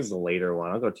 I feel like it's a later one.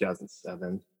 I'll go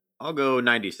 2007. I'll go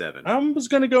 97. I was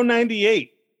going to go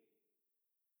 98.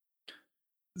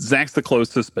 Zach's the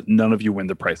closest, but none of you win.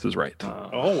 The Price is Right.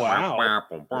 Oh, wow.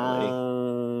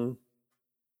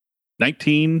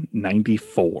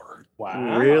 1994.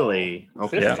 Wow. Really?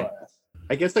 Okay. Yeah.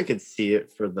 I guess I could see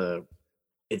it for the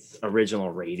its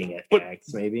original rating at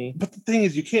X, maybe. But the thing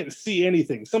is, you can't see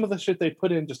anything. Some of the shit they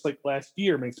put in just like last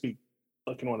year makes me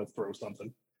fucking want to throw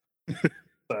something.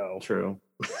 So True.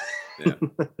 Yeah.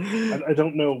 I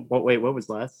don't know. Wait, what was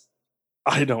less?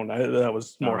 I don't know. That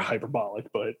was more hyperbolic,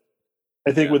 but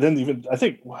I think I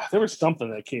think there was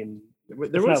something that came.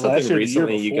 There was something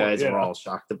recently you guys were all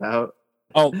shocked about.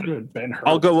 I'll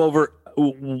go over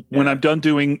when I'm done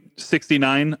doing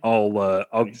 69. I'll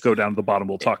go down to the bottom.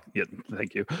 We'll talk. Yeah,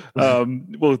 thank you.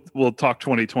 We'll talk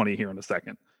 2020 here in a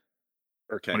second,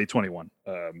 or 2021.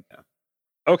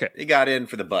 Okay. It got in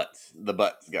for the butts. The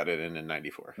butts got it in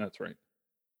 94. That's right.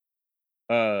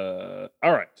 All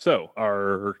right. So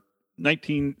our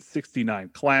 1969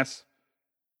 class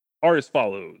are as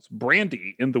follows: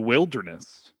 Brandy in the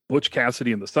Wilderness, Butch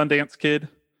Cassidy and the Sundance Kid,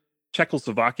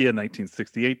 Czechoslovakia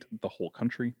 1968, The Whole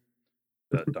Country,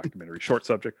 the documentary short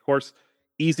subject, of course,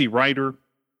 Easy Rider,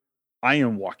 I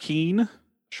Am Joaquin,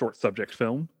 short subject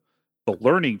film, The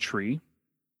Learning Tree,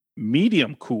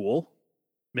 Medium Cool,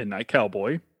 Midnight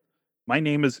Cowboy, My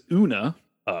Name is Una,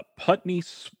 Putney.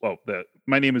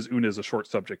 My Name is Una is a short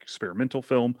subject experimental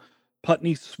film,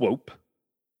 Putney Swope,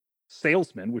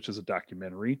 Salesman, which is a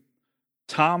documentary,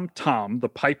 Tom, the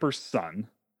Piper's Son,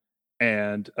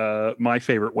 and my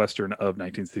favorite Western of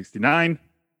 1969,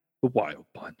 The Wild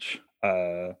Bunch.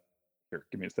 Here,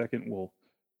 give me a second. We'll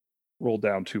roll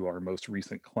down to our most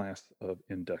recent class of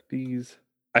inductees.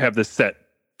 I have this set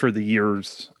for the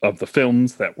years of the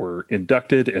films that were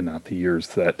inducted and not the years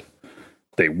that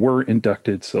they were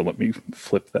inducted. So let me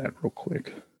flip that real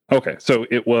quick. Okay, so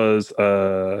it was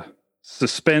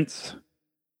Suspense,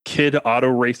 Kid Auto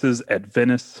Races at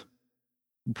Venice,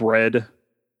 Bread,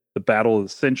 The Battle of the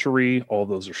Century. All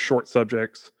those are short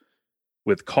subjects.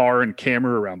 With Car and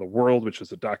Camera Around the World, which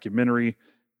is a documentary.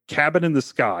 Cabin in the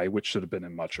Sky, which should have been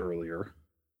in much earlier.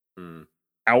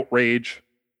 Outrage,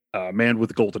 Man with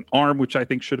the Golden Arm, which I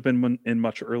think should have been in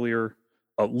much earlier.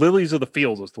 Lilies of the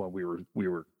Fields was the one we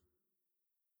were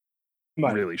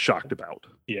really shocked about.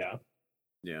 Yeah.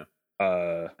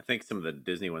 I think some of the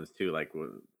Disney ones too, like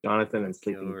Jonathan and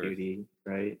Sleeping Beauty,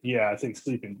 right? Yeah, I think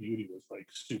Sleeping Beauty was like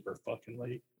super fucking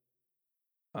late.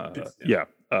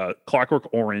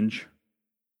 Clockwork Orange,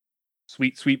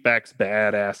 Sweetback's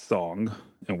Badass Song,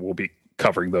 and we'll be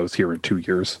covering those here in 2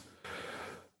 years.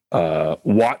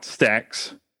 Watt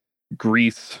Stacks,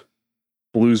 Grease,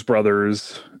 Blues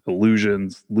Brothers,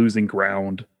 Illusions, Losing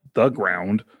Ground, The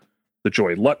Ground, The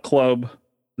Joy Luck Club,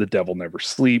 The Devil Never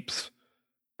Sleeps,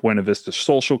 Buena Vista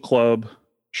Social Club,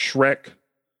 Shrek,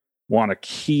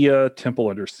 Wanakia, Temple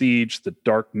Under Siege, The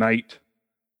Dark Knight,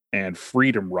 and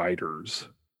Freedom Riders.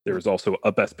 There's also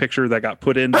a Best Picture that got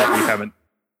put in that we haven't.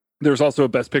 There's also a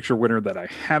Best Picture winner that I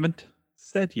haven't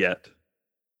said yet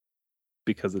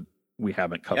because we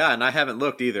haven't covered. Yeah, and I haven't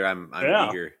looked either. I'm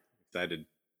eager, excited.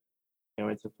 Can't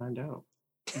wait to find out.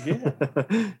 Yeah.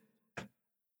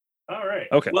 All right.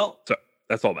 Okay. Well, so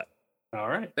that's all that. All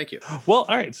right. Thank you. Well,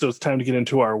 all right. So it's time to get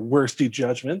into our worsty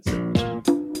judgments.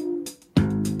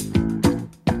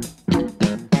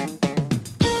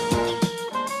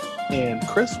 And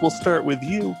Chris, we'll start with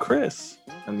you, Chris.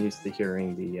 I'm used to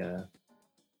hearing the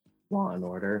Law and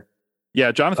Order.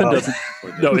 Yeah, Jonathan doesn't.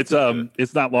 No,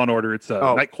 it's not Law and Order. It's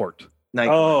Night Court.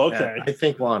 Okay. Yeah, I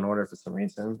think Law and Order for some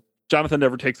reason. Jonathan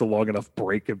never takes a long enough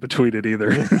break in between it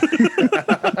either.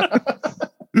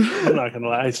 I'm not gonna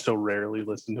lie, I still rarely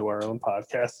listen to our own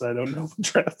podcasts. I don't know what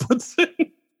Trav puts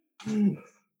in.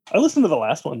 I listened to the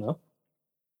last one though,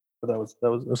 but that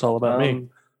was all about me.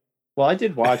 Well, I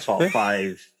did watch all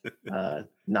 5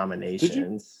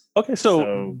 nominations. Okay,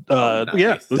 so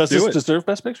nice. does this deserve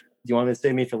Best Picture? Do you want me to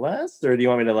save me for last, or do you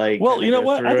want me to like? Well, you know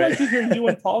what? I'd like to hear you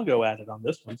and Paul go at it on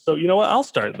this one. So you know what? I'll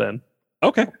start then.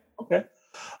 Okay.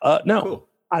 No, cool.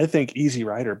 I think Easy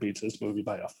Rider beats this movie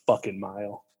by a fucking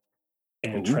mile.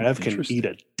 And Trav can eat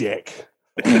a dick.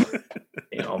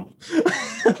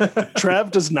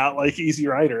 Trav does not like Easy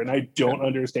Rider, and I don't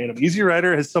understand him. Easy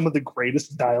Rider has some of the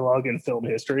greatest dialogue in film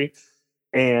history.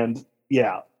 And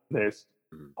yeah, there's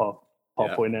Paul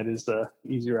pointing at his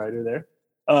Easy Rider there.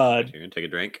 You're gonna take a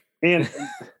drink. And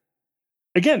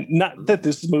again, not that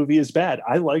this movie is bad.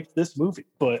 I liked this movie,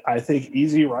 but I think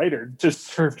Easy Rider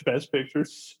deserved Best Picture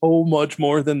so much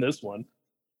more than this one.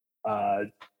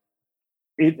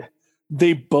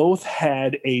 They both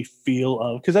had a feel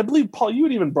of, because I believe, Paul, you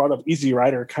had even brought up Easy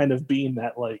Rider kind of being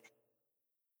that like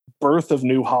birth of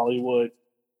new Hollywood,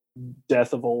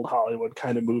 death of old Hollywood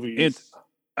kind of movies.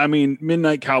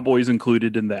 Midnight Cowboy is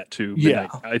included in that too.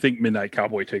 I think Midnight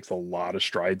Cowboy takes a lot of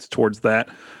strides towards that.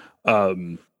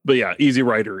 But yeah, Easy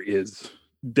Rider is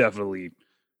definitely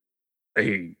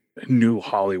a new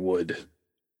Hollywood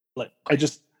Like I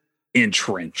just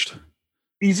entrenched.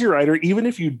 Easy Rider, even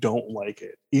if you don't like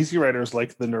it, Easy Rider is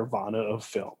like the Nirvana of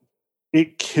film.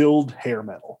 It killed hair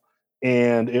metal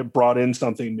and it brought in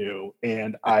something new.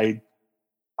 And I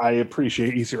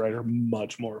appreciate Easy Rider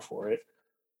much more for it.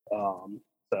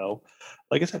 So,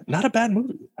 like I said, not a bad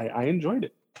movie. I enjoyed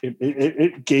it.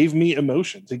 It gave me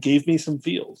emotions. It gave me some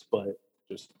feels, but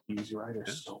just Easy Rider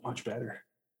is so much better.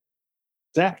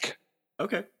 Zach.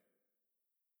 Okay.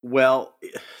 Well,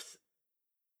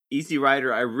 Easy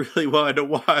Rider, I really wanted to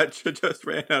watch. I just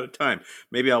ran out of time.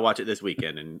 Maybe I'll watch it this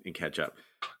weekend and catch up.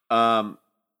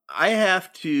 I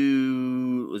have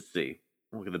to, let's see,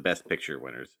 look at the Best Picture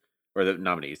winners or the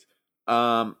nominees.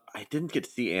 I didn't get to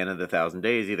see Anna the 1,000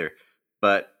 Days either,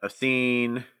 but I've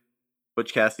seen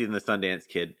Butch Cassidy and the Sundance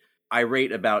Kid. I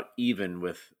rate about even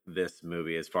with this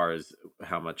movie as far as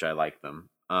how much I like them.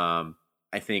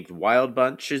 I think Wild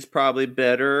Bunch is probably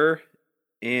better,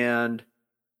 and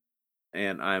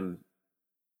I'm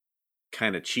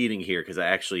kind of cheating here because I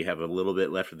actually have a little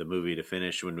bit left of the movie to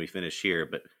finish when we finish here.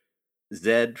 But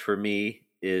Zed for me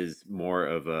is more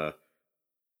of a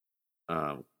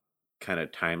kind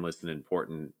of timeless and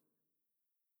important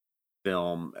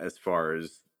film as far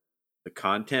as the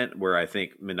content, where I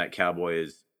think Midnight Cowboy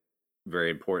is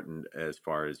very important as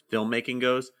far as filmmaking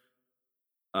goes.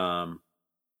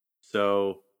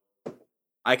 So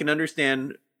I can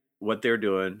understand what they're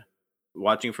doing.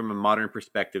 Watching from a modern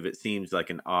perspective, it seems like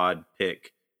an odd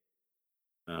pick.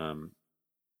 I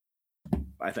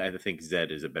think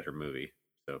Zed is a better movie.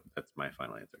 So that's my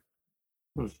final answer.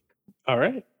 All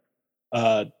right.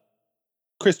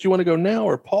 Chris, do you want to go now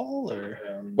or Paul? Or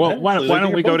well, why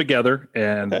don't we go together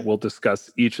and we'll discuss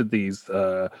each of these.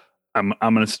 I'm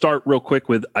going to start real quick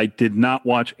with I did not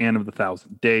watch Anne of the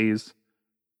 1,000 Days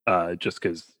just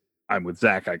because I'm with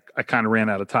Zach. I kind of ran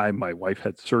out of time. My wife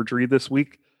had surgery this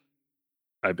week.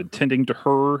 I've been tending to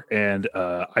her, and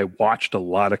I watched a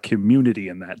lot of Community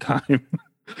in that time.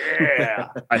 Yeah.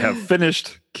 I have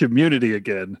finished Community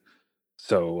again.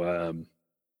 So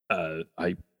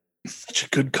such a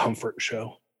good comfort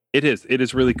show. It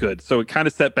is really good. So it kind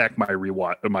of set back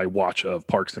my watch of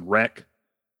Parks and Rec.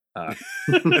 And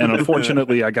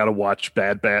unfortunately I got to watch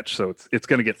Bad Batch, so it's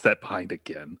going to get set behind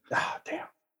again. Ah, damn.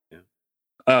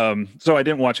 Yeah. So I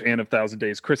didn't watch Anne of 1,000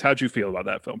 Days. Chris, how'd you feel about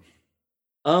that film?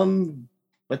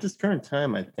 At this current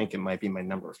time, I think it might be my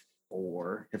number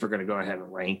 4 if we're going to go ahead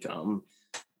and rank them.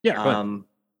 Yeah.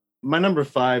 My number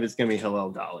 5 is going to be Hello,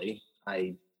 Dolly.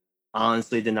 I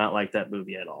honestly did not like that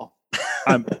movie at all.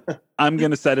 I'm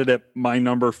going to set it at my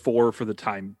number 4 for the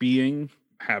time being,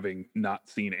 having not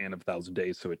seen Anne of 1,000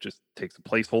 Days, so it just takes a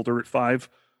placeholder at 5.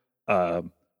 But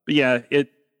yeah,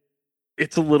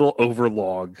 it's a little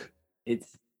overlong.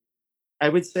 I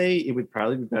would say it would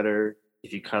probably be better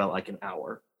if you cut it like an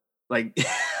hour. Like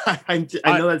I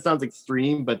know that sounds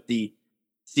extreme, but the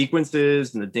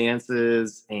sequences and the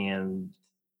dances and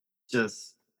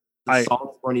just the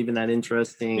songs weren't even that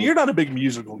interesting. You're not a big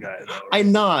musical guy, though. Right?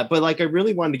 I'm not, but like I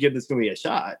really wanted to give this movie a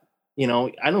shot. You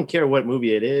know, I don't care what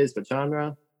movie it is, but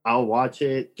genre, I'll watch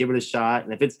it, give it a shot,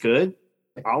 and if it's good,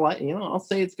 I'll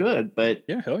say it's good. But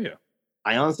yeah, hell yeah.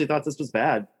 I honestly thought this was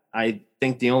bad. I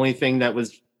think the only thing that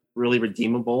was really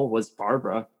redeemable was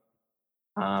Barbara.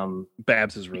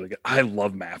 Babs is really good. I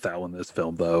love Mathau in this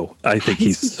film, though. I think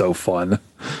he's so fun.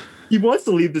 He wants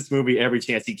to leave this movie every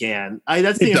chance he can.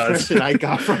 That's the impression I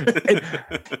got from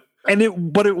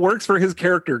it. But it works for his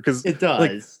character because it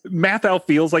does. Like, Mathau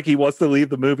feels like he wants to leave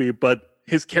the movie, but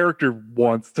his character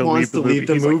wants to leave the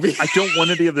movie. Like, I don't want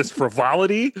any of this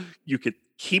frivolity. You could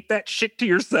keep that shit to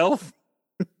yourself.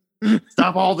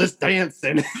 Stop all this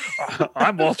dancing.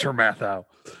 I'm Walter Matthau.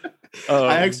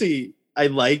 I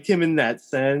liked him in that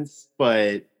sense,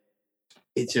 but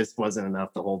it just wasn't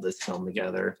enough to hold this film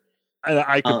together.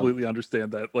 I completely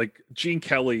understand that. Like Gene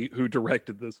Kelly, who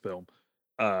directed this film,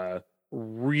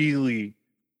 really,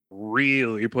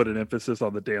 really put an emphasis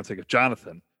on the dancing of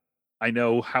Jonathan. I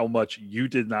know how much you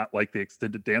did not like the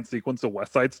extended dance sequence of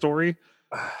West Side Story.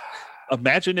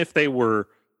 Imagine if they were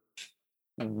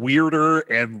weirder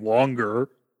and longer,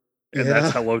 and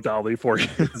that's Hello, Dolly for you.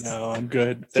 No, I'm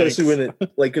good. Especially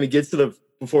when it gets to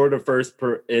before the first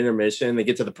intermission, they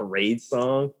get to the parade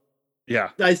song. Yeah.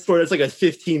 I swear that's like a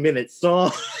 15-minute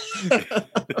song.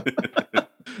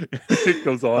 It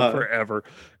goes on forever.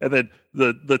 And then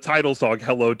the title song,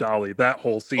 Hello, Dolly, that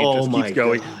whole scene just keeps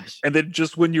going. Gosh. And then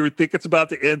just when you think it's about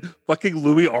to end, fucking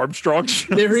Louis Armstrong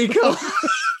shows there he goes.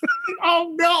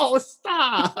 Oh no,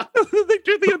 stop. They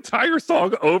do the entire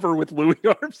song over with Louis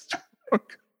Armstrong.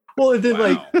 Well, and then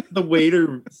like the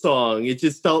waiter song, it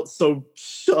just felt so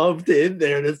shoved in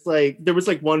there. And it's like there was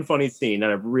like one funny scene that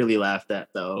I really laughed at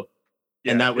though.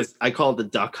 Yeah, and that was I called the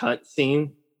duck hut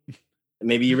scene.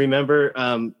 Maybe you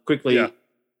remember quickly. Yeah.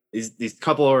 These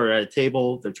couple are at a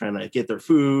table, they're trying to get their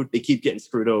food, they keep getting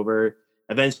screwed over.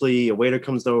 Eventually a waiter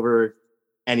comes over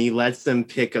and he lets them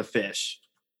pick a fish.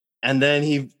 And then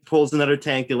he pulls another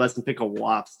tank, he lets them pick a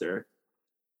lobster.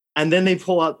 And then they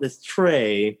pull out this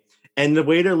tray and the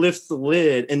waiter lifts the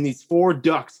lid and these 4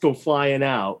 ducks go flying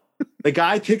out. The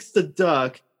guy picks the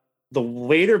duck, the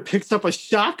waiter picks up a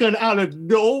shotgun out of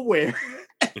nowhere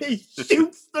and he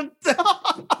shoots the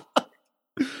duck.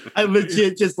 I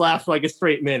legit just laughed for like a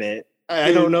straight minute.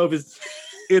 I don't know if it's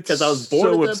because I was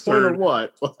bored so at that absurd. Point or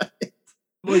what.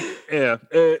 Like, yeah,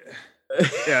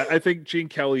 I think Gene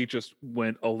Kelly just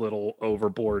went a little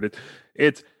overboard.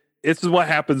 It's what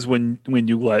happens when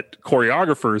you let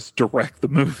choreographers direct the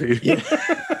movie. Yeah.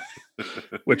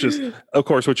 Which is, of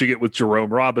course, what you get with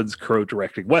Jerome Robbins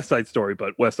co-directing West Side Story,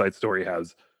 but West Side Story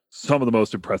has some of the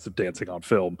most impressive dancing on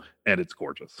film, and it's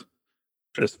gorgeous.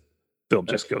 This film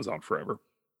just goes on forever.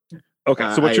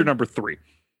 Okay, so what's your number 3?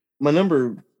 My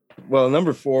number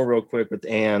 4, real quick, with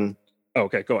Anne.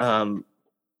 Okay, go ahead.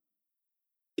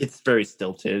 It's very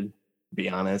stilted, to be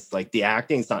honest. Like, the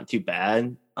acting's not too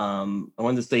bad. I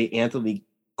wanted to say Anthony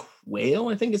Quayle,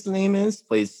 I think his name is,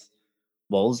 plays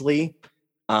Wolsey.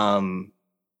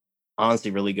 Honestly,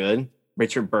 really good.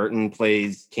 Richard Burton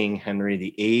plays King Henry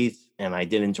VIII, and I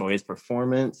did enjoy his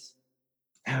performance.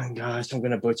 Oh gosh, I'm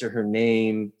gonna butcher her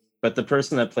name, but the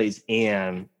person that plays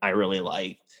Anne, I really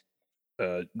liked.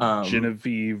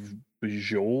 Genevieve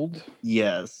Bujold.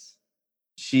 Yes,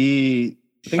 I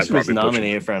think she was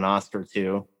nominated for an Oscar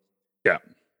too. Yeah.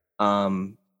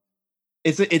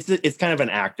 It's kind of an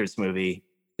actor's movie.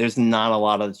 There's not a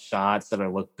lot of shots that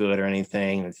look good or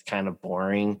anything. It's kind of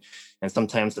boring, and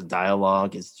sometimes the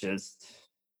dialogue is just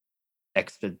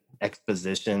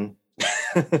exposition.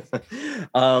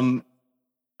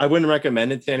 I wouldn't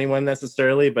recommend it to anyone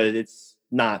necessarily, but it's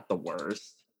not the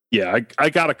worst. Yeah, I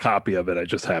got a copy of it. I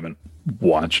just haven't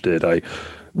watched it. I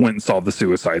went and saw The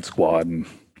Suicide Squad and,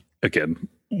 again,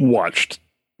 watched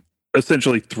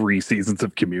essentially 3 seasons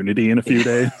of Community in a few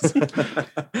days.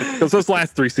 Because those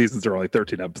last 3 seasons are only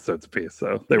 13 episodes apiece,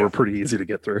 so they were pretty easy to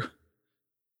get through.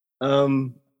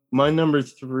 My number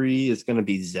 3 is going to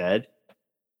be Zed.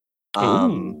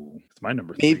 It's my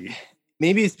number 3.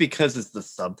 Maybe it's because it's the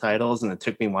subtitles and it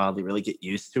took me a while to really get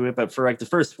used to it. But for like the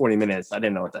first 40 minutes, I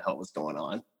didn't know what the hell was going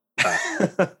on.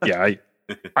 Yeah,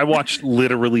 I watched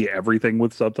literally everything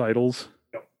with subtitles.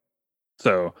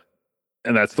 So,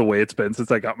 and that's the way it's been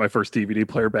since I got my first DVD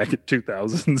player back in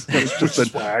 2000. So it's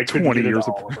just been 20 years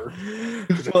apart.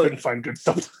 Because I couldn't find good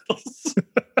subtitles.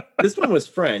 This one was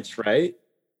French, right?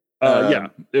 Yeah,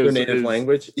 their native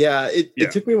language. Yeah,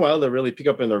 it took me a while to really pick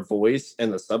up in their voice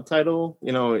and the subtitle.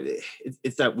 You know,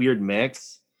 it's that weird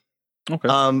mix. Okay.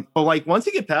 But like once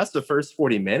you get past the first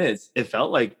 40 minutes, it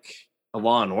felt like a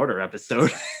Law and Order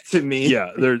episode to me.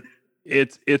 Yeah,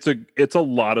 it's a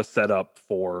lot of setup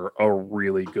for a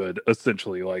really good,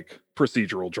 essentially like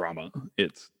procedural drama.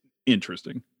 It's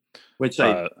interesting, which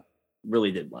I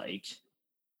really did like.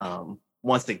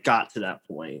 Once it got to that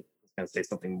point. Going to say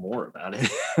something more about it.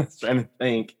 I was trying to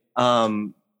think.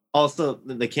 Also,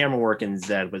 the camera work in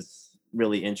Zed was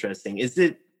really interesting.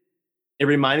 It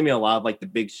reminded me a lot of like The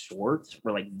Big Short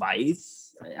or like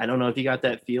Vice. I don't know if you got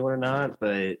that feel or not,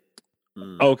 but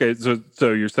okay.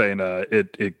 So you're saying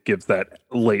it gives that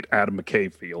late Adam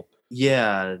McKay feel.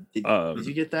 Yeah. Did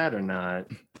you get that or not?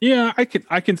 Yeah,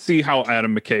 I can see how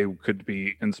Adam McKay could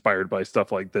be inspired by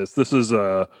stuff like this. This is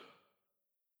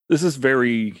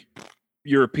very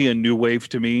European new wave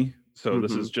to me, so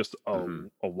this is just a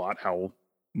lot how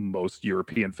most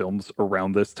European films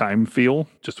around this time feel,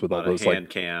 just with all those hand like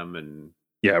cam and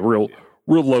real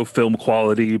low film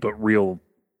quality, but real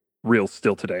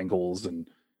stilted angles and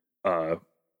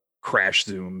crash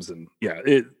zooms, and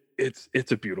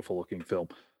it's a beautiful looking film.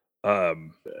 Good,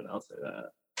 I'll say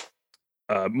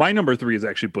that. My number 3 is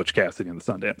actually Butch Cassidy and the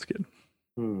Sundance Kid.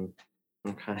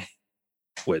 Okay.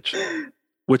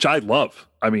 Which I love.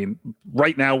 I mean,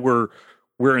 right now we're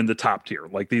in the top tier.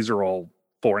 Like these are all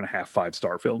 4.5,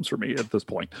 5-star films for me at this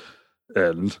point.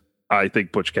 And I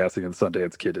think Butch Cassidy and the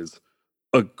Sundance Kid is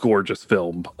a gorgeous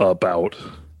film about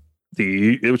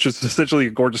it was just essentially a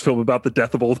gorgeous film about the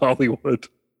death of old Hollywood.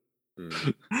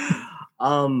 My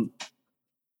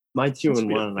 2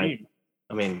 and 1,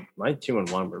 my 2 and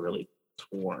 1 were really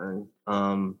torn.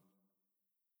 I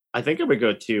think I would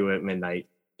go 2 at Midnight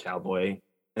Cowboy.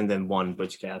 And then 1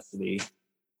 Butch Cassidy.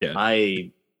 Yeah,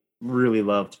 I really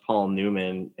loved Paul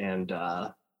Newman, and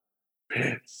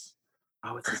Vince.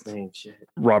 Oh, what's his name? Shit.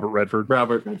 Robert Redford.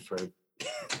 Robert Redford.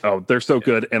 Oh, they're so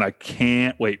good, and I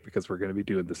can't wait because we're going to be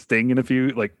doing The Sting in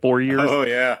 4 years. Oh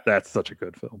yeah, that's such a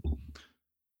good film.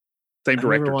 Same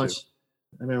director too.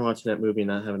 I remember watching that movie,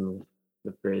 not having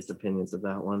the greatest opinions of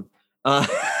that one.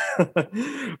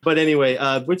 But anyway,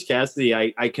 Butch Cassidy,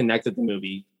 I connected the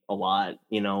movie a lot.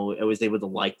 You know, I was able to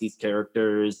like these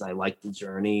characters. I liked the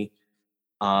journey.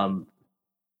 And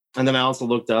then I also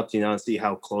looked up, to see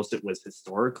how close it was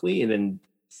historically, and then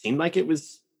seemed like it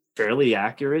was fairly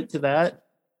accurate to that.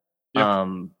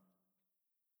 Yep.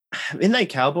 Midnight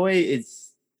Cowboy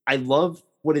I love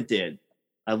what it did.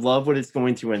 I love what it's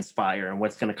going to inspire and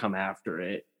what's going to come after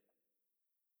it.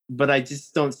 But I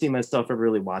just don't see myself ever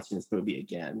really watching this movie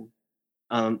again.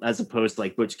 As opposed to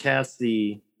like Butch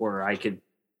Cassidy, where I could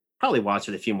probably watch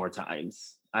it a few more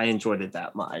times. I enjoyed it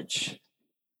that much.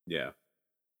 Yeah.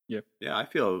 Yep. Yeah, I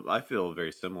feel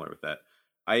very similar with that.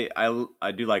 I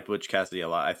do like Butch Cassidy a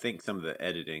lot. I think some of the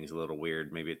editing is a little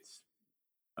weird. Maybe it's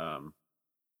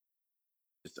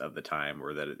just of the time,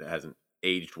 or that it hasn't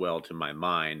aged well to my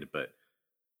mind, but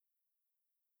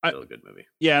still a good movie.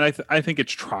 Yeah, and I think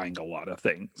it's trying a lot of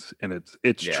things, and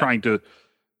it's trying to,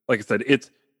 like I said,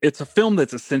 it's a film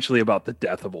that's essentially about the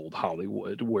death of old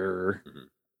Hollywood, where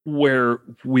we're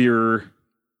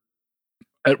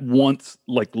at once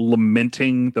like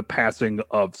lamenting the passing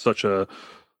of such a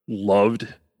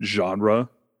loved genre.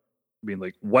 I mean,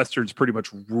 like Westerns pretty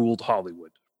much ruled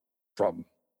Hollywood from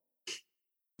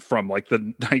like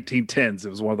the 1910s. It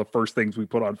was one of the first things we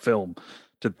put on film.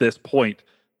 To this point,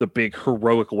 the big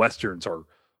heroic Westerns are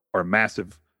a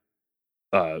massive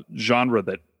genre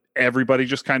that everybody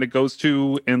just kind of goes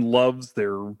to and loves.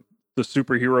 They're the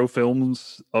superhero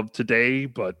films of today,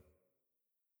 but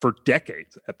for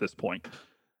decades at this point.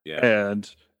 Yeah. And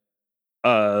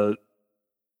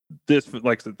this,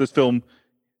 like I said, this film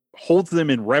holds them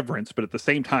in reverence, but at the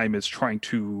same time is trying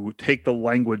to take the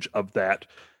language of that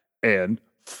and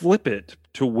flip it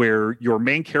to where your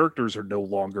main characters are no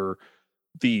longer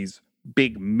these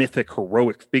big mythic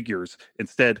heroic figures.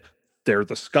 Instead, they're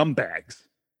the scumbags.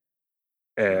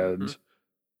 And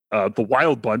the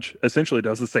Wild Bunch essentially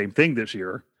does the same thing this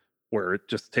year, where it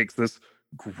just takes this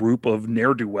group of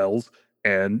ne'er-do-wells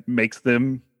and makes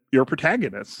them your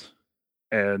protagonists.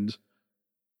 And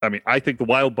I mean, I think the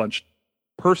Wild Bunch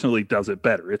personally does it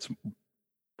better. It's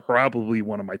probably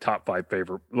one of my top 5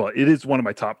 favorite. Well, it is one of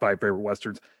my top 5 favorite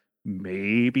Westerns.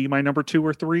 Maybe my number 2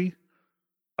 or 3.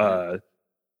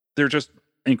 They're just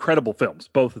incredible films,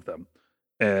 both of them.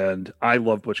 And I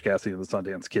love Butch Cassidy and the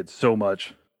Sundance Kid so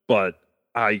much, but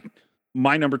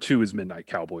my number 2 is Midnight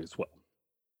Cowboy as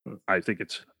well. I think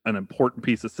it's an important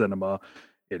piece of cinema.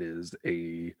 It is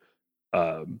it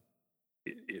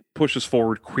pushes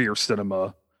forward queer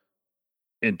cinema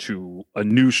into a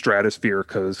new stratosphere,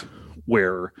 because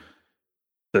where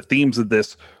the themes of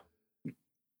this,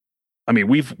 I mean,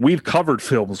 we've covered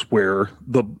films where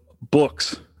the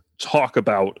books talk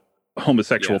about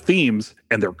homosexual themes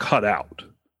and they're cut out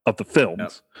of the films.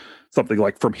 Yep. Something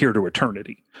like From Here to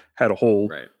Eternity had a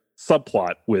whole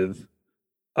subplot with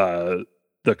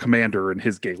the commander and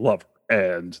his gay lover,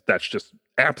 and that's just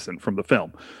absent from the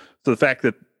film. So the fact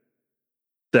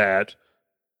that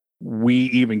we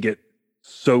even get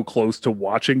so close to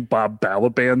watching Bob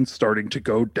Balaban starting to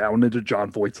go down into John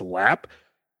Voight's lap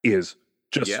is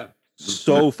just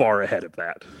so far ahead of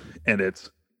that. And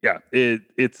it's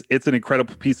an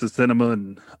incredible piece of cinema,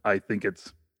 and I think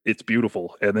it's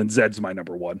beautiful. And then Zed's my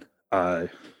number 1.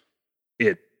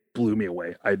 It blew me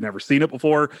away. I'd never seen it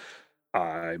before.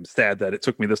 I'm sad that it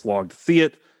took me this long to see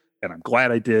it, and I'm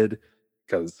glad I did,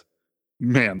 because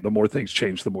man, the more things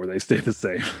change, the more they stay the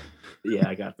same. Yeah,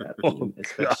 I got that. God,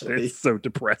 it's so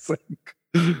depressing.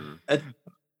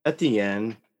 At the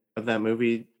end of that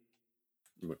movie,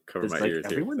 cover my like ears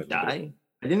everyone here. die?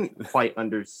 I didn't quite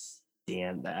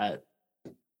understand that.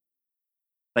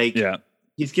 Like,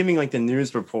 he's giving like the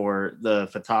news report, the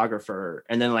photographer,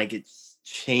 and then like it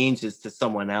changes to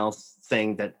someone else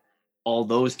saying that all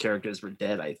those characters were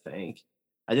dead. I think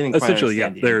I didn't quite essentially.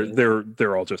 Understand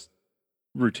They're all just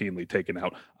routinely taken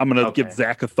out. I'm gonna give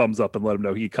Zach a thumbs up and let him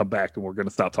know he can come back, and we're gonna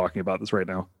stop talking about this right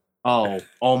now. Oh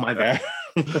my bad.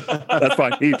 That's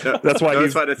fine. That's why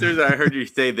he's fine. As soon as I heard you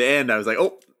say the end, I was like,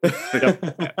 oh. I'm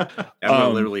gonna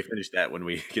literally finish that when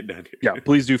we get done here. Yeah,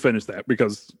 please do finish that,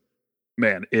 because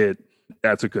man,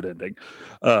 that's a good ending.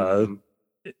 So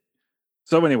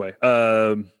anyway,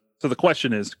 so the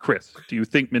question is, Chris, do you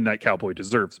think Midnight Cowboy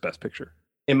deserves Best Picture?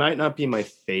 It might not be my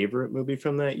favorite movie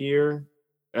from that year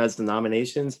as the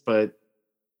nominations, but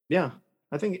yeah,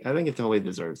 I think it totally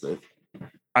deserves it.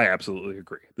 I absolutely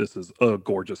agree. This is a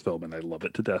gorgeous film, and I love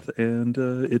it to death. And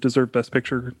it deserved Best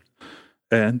Picture.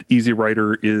 And Easy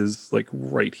Rider is like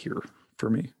right here for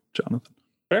me, Jonathan.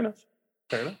 Fair enough.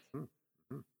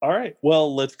 All right.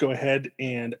 Well, let's go ahead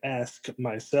and ask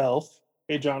myself.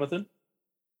 Hey, Jonathan,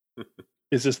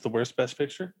 is this the worst Best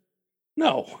Picture?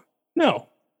 No,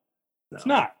 it's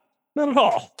not. Not at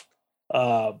all.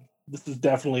 This is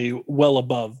definitely well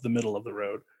above the middle of the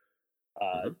road.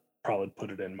 Probably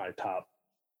put it in my top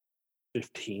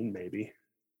 15, maybe.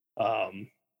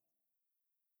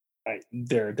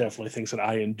 There are definitely things that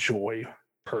I enjoy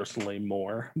personally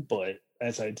more, but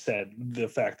as I'd said, the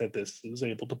fact that this is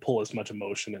able to pull as much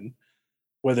emotion, and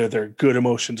whether they're good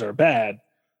emotions or bad,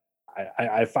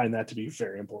 I find that to be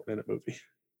very important in a movie.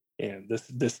 And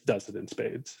this does it in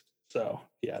spades. So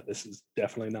yeah, this is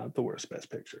definitely not the worst Best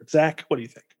Picture. Zach, what do you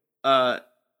think? And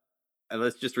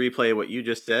let's just replay what you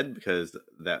just said, because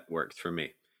that works for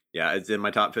me. Yeah, it's in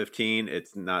my top 15.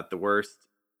 It's not the worst.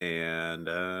 And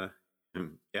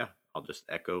yeah, I'll just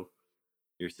echo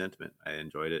your sentiment. I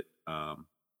enjoyed it. I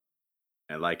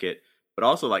like it. But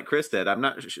also, like Chris said, I'm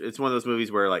not. It's one of those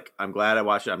movies where, like, I'm glad I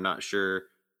watched it. I'm not sure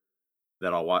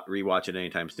that I'll rewatch it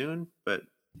anytime soon, but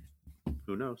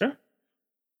who knows? Sure.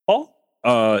 Paul?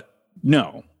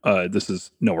 No. This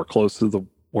is nowhere close to the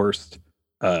worst.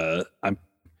 I'm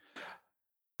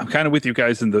kind of with you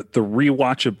guys in the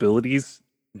rewatchability's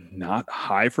not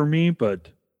high for me, but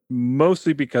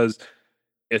mostly because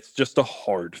it's just a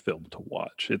hard film to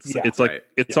watch. It's like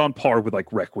on par with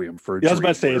like Requiem for a Dream. I was about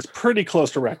to say it's pretty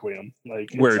close to Requiem. Like,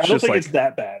 where it's I don't just think like, it's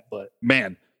that bad, but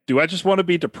man, do I just want to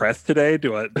be depressed today?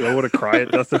 Do I want to cry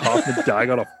at Dustin Hoffman dying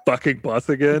on a fucking bus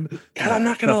again? God, I'm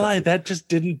not gonna lie, that just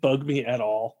didn't bug me at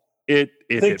all. I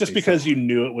think just because you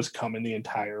knew it was coming the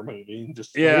entire movie.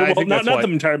 Just I think not the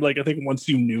entire, like, I think once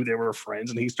you knew they were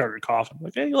friends and he started coughing,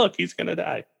 like, hey, look, he's gonna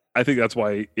die. I think that's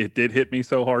why it did hit me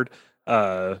so hard.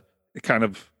 Kind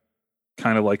of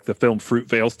like the film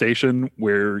Fruitvale Station,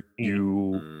 where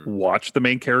you watch the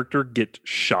main character get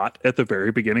shot at the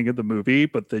very beginning of the movie,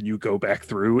 but then you go back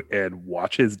through and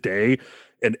watch his day,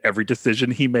 and every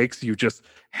decision he makes, you just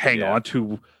hang on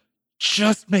to.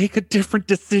 Just make a different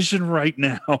decision right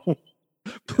now.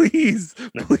 Please.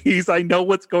 I know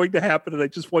what's going to happen, and I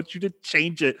just want you to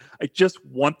change it. I just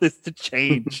want this to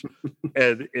change.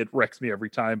 And it wrecks me every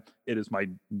time. It is my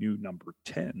new number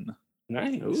 10.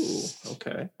 Nice. Ooh,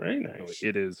 okay. Very nice.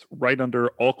 It is right under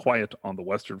All Quiet on the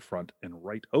Western Front and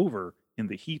right over In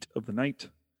the Heat of the Night,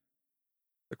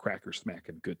 the cracker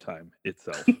smacking good time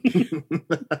itself.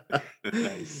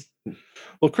 Nice.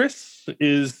 Well, Chris,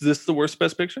 is this the worst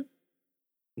Best Picture?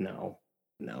 No.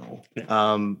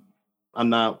 I'm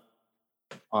not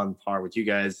on par with you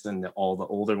guys and all the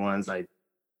older ones. I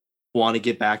want to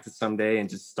get back to someday and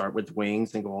just start with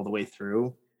Wings and go all the way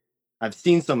through. I've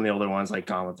seen some of the older ones like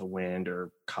Gone with the Wind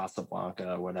or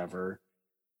Casablanca or whatever.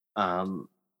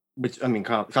 Which, I mean,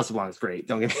 Casablanca is great.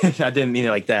 Don't get me, I didn't mean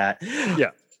it like that.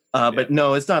 Yeah. But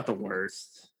no, it's not the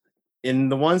worst. In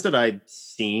the ones that I've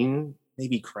seen,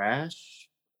 maybe Crash,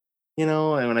 and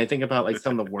when I think about like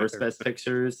some of the worst Best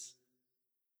Pictures,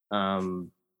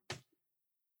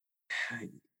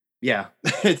 yeah,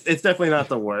 it's definitely not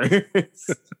the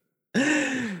worst.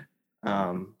 Fair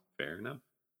enough.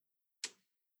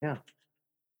 Yeah.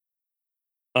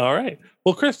 All right.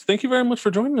 Well, Chris, thank you very much for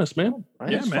joining us, man.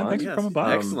 Yeah, man. Thanks for coming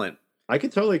by. Excellent. I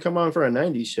could totally come on for a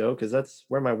 90s show because that's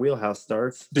where my wheelhouse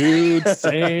starts. Dude,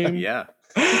 same. Yeah.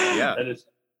 That is.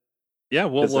 Yeah,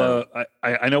 well,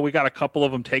 I know we got a couple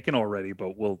of them taken already,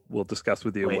 but we'll discuss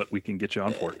with you what we can get you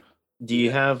on for. Do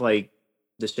you have like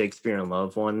the Shakespeare in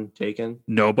Love one taken?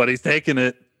 Nobody's taking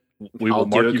it. I'll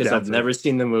do it because I've never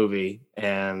seen the movie,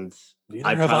 and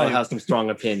I probably have some strong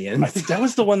opinions. I think that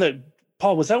was the one that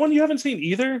Paul. Was that one you haven't seen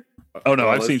either? Oh no,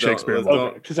 I've seen Shakespeare in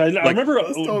Love. Because I remember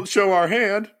don't show our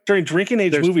hand during Drinking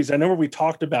Age movies. I remember we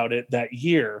talked about it that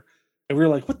year, and we were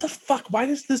like, "What the fuck? Why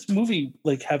does this movie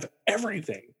like have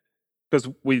everything?" Because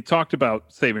we talked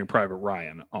about Saving Private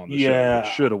Ryan on the show. It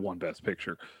should have won Best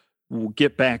Picture. We'll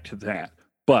get back to that.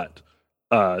 But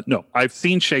no, I've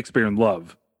seen Shakespeare in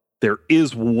Love. There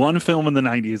is one film in the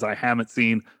 90s I haven't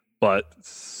seen, but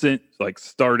since like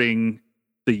starting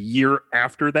the year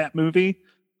after that movie,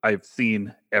 I've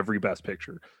seen every Best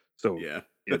Picture. So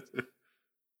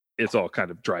it's all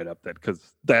kind of dried up then,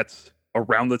 because that's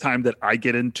around the time that I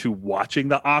get into watching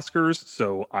the Oscars.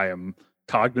 So I am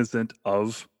cognizant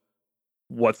of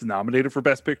what's nominated for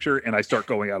Best Picture, and I start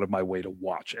going out of my way to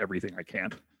watch everything I can.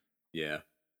 Yeah.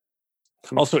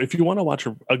 Also, if you want to watch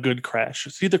a good Crash,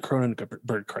 see the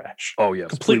Cronenberg Crash. Oh yes,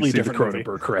 completely different the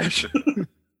Cronenberg Crash.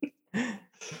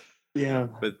 Yeah,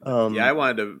 but I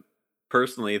wanted to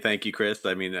personally, thank you, Chris.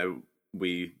 I mean,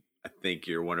 I think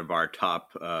you're one of our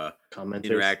top Commenters.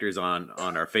 interactors on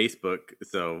our Facebook.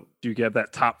 So Do you get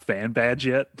that top fan badge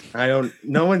yet? I don't.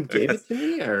 No one gave it to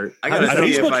me, or I gotta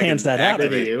see if Facebook I can hands that out.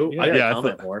 activate. you. Yeah. I gotta Yeah, I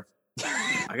comment more.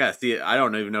 I gotta see it. I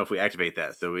don't even know if we activate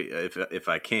that. So if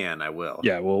I can, I will.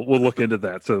 Yeah, we'll look into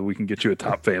that so we can get you a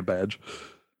top fan badge.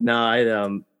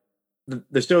 No,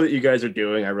 the show that you guys are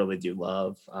doing, I really do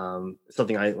love.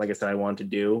 Something like I said, I want to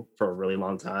do for a really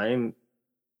long time.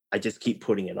 I just keep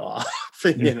putting it off.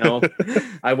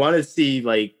 I want to see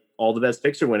like all the Best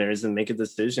Picture winners and make a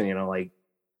decision.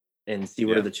 And see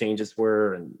where the changes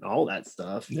were and all that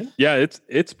stuff. Yeah,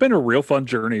 it's been a real fun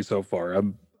journey so far.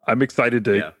 I'm excited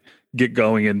to get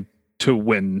going into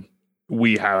when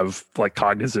we have like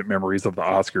cognizant memories of the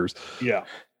Oscars. Yeah.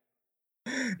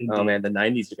 Oh man, the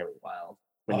 90s are gonna be wild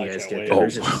when you guys get can't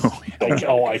versions.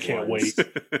 I can't wait.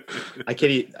 I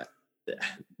can't.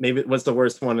 Maybe what's the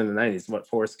worst one in the 90s? What,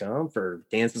 Forrest Gump or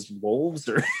Dances with Wolves?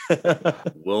 Or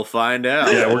We'll find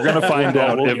out. Yeah, we're gonna find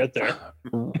out. We'll get there.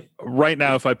 Right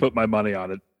now, if I put my money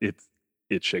on it,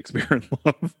 it's Shakespeare in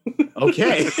Love.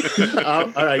 Okay. All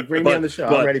right, bring me on the show.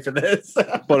 I'm ready for this.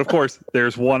 But of course,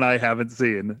 there's one I haven't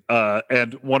seen.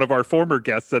 And one of our former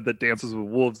guests said that Dances with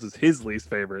Wolves is his least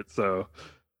favorite. So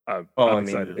I'm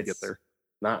excited to get there.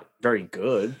 Not very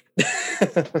good.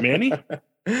 Manny?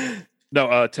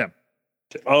 No, Tim.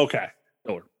 Okay.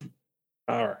 All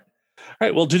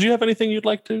right. Well, did you have anything you'd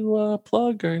like to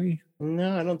plug or any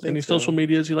No, I don't think any so. social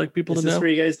medias you like people Is to this know? where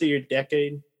you guys do your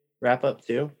decade wrap up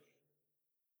too?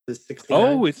 This 69?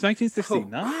 Oh, it's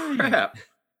 1969. Crap.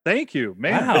 Thank you,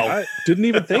 man. Wow. Didn't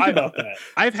even think about that.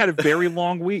 I've had a very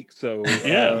long week, so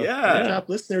Yeah. Top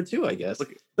listener too, I guess.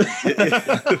 Look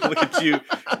at you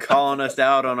calling us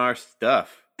out on our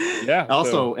stuff. yeah.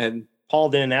 Also, and Paul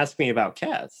didn't ask me about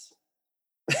cats.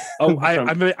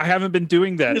 I haven't been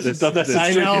doing that.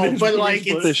 I know, but like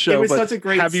this show. it was but such a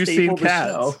great. have you staple seen to the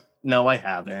Cats? show. No, I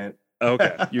haven't.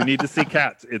 Okay, you need to see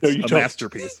Cats. It's No, you a don't.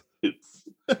 masterpiece.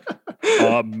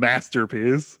 A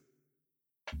masterpiece.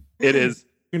 It is.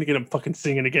 You're gonna get him fucking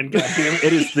singing again. Goddamn it!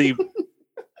 It is the.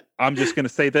 I'm just gonna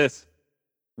say this.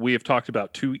 We have talked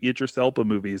about 2 Idris Elba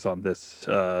movies on this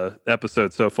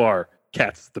episode so far.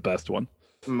 Cats is the best one.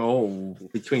 Oh,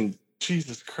 between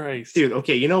Jesus Christ, dude.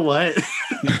 Okay, you know what?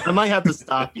 I might have to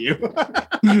stop you.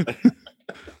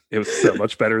 It was so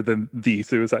much better than the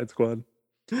Suicide Squad,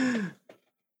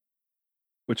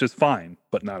 which is fine,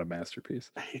 but not a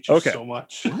masterpiece. I hate you Okay. so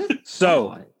much.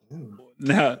 So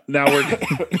now we're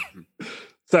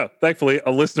so thankfully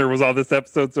a listener was on this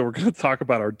episode, so we're going to talk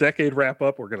about our decade wrap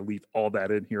up. We're going to leave all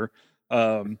that in here,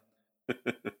 and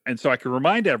so I can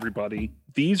remind everybody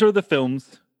these are the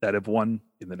films that have won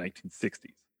in the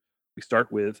 1960s. We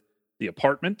start with The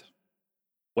Apartment,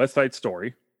 West Side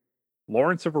Story,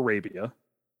 Lawrence of Arabia,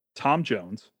 Tom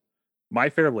Jones, My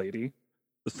Fair Lady,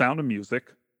 The Sound of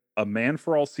Music, A Man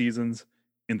for All Seasons,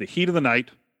 In the Heat of the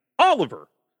Night, Oliver,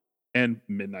 and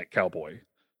Midnight Cowboy.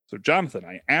 So, Jonathan,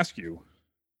 I ask you,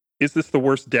 is this the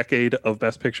worst decade of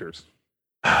Best Pictures?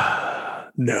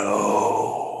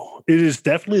 No, it is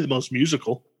definitely the most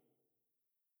musical.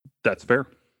 That's fair.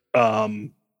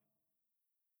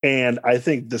 And I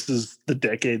think this is the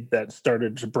decade that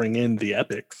started to bring in the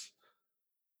epics.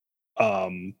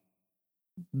 But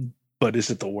is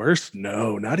it the worst?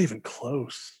 No, not even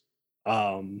close.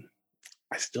 I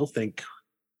still think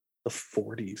the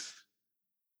 40s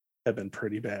have been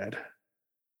pretty bad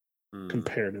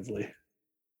comparatively.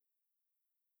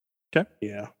 Okay.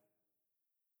 Yeah.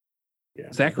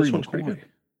 Zachary this one's pretty McCoy.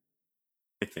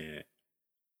 good.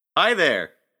 Hi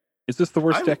there. Is this the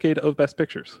worst decade of Best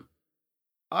Pictures?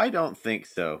 I don't think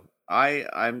so.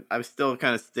 I'm still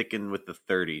kind of sticking with the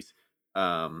 30s.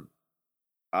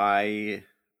 I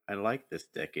like this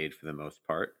decade for the most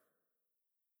part.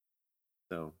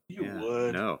 So You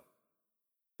would. No.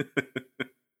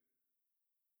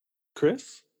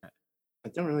 Chris? I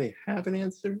don't really have an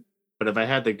answer, but if I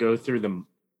had to go through them,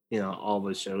 all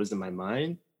the shows in my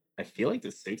mind, I feel like the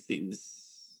 60s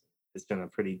has been a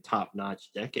pretty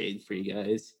top-notch decade for you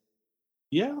guys.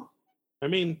 Yeah. I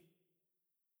mean,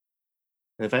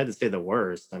 And if I had to say the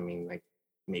worst, I mean, like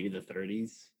maybe the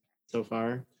 30s so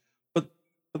far. but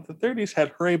the 30s had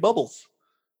hooray bubbles.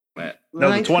 But No,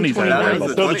 the 20s had hooray 1929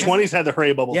 bubbles. No, the 20s had the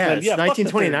hooray bubbles. Yeah, Man, it's fuck the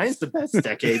 1929 is 30s. the best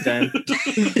decade then.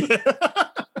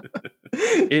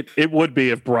 It would be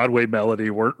if Broadway Melody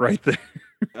weren't right there.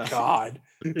 God.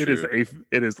 It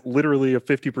is literally a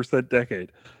 50%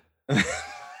 decade. All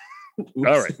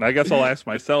right. And I guess I'll ask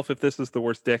myself if this is the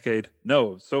worst decade.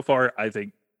 No, so far I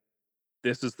think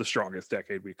this is the strongest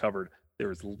decade we covered. There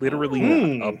is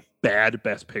literally a bad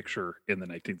Best Picture in the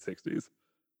 1960s.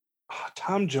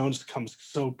 Tom Jones comes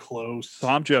so close.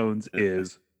 Tom Jones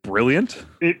is brilliant.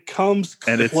 It comes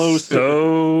and close. It's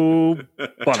so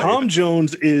funny. Tom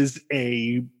Jones is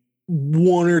a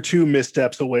 1 or 2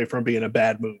 missteps away from being a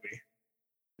bad movie.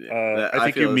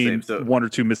 I think you mean 1 or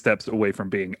 2 missteps away from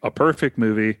being a perfect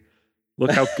movie.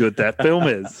 Look how good that film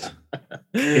is.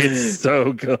 It's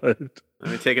so good.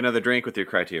 Let me take another drink with your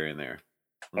criterion there.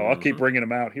 Oh, I'll keep bringing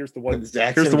them out. Here's the one.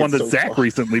 Zach's Here's the gonna one get that so Zach far.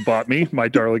 recently bought me, my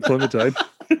darling Clementine.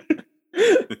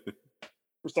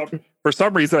 For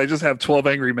some reason, I just have 12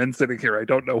 Angry Men sitting here. I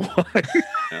don't know why.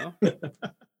 No?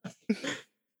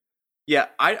 Yeah,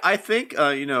 I think,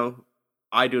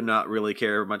 I do not really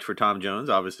care much for Tom Jones.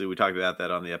 Obviously, we talked about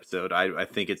that on the episode. I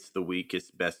think it's the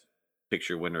weakest Best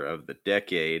Picture winner of the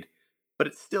decade, but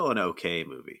it's still an okay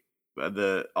movie.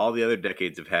 All the other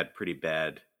decades have had pretty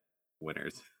bad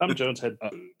winners. Tom Jones had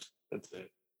boobs. That's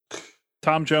it.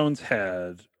 Tom Jones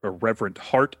had a reverent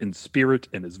heart and spirit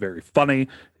and is very funny.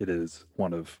 It is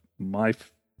one of my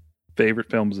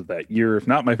favorite films of that year, if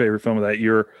not my favorite film of that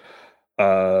year.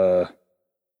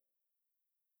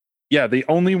 Yeah, the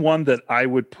only one that I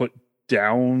would put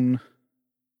down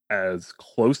as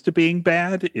close to being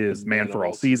bad is Man for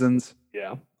All Seasons.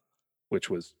 Yeah.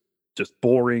 Which was just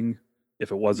boring.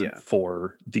 If it wasn't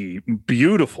for the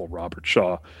beautiful Robert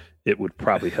Shaw, it would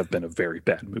probably have been a very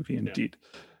bad movie indeed.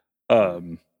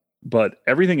 But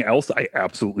everything else I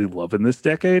absolutely love in this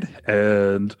decade.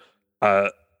 And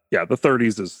the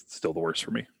 30s is still the worst for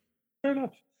me. Fair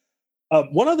enough.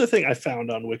 One other thing I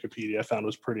found on Wikipedia I found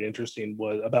was pretty interesting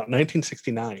was about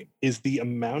 1969 is the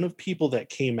amount of people that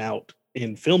came out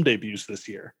in film debuts this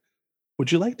year.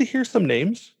 Would you like to hear some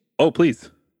names? Oh,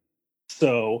 please.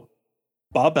 So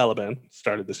Bob Balaban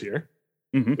started this year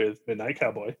with Midnight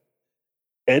Cowboy.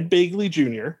 Ed Begley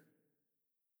Jr.,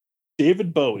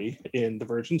 David Bowie in The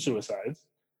Virgin Suicides,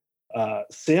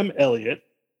 Sam Elliott,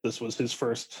 this was his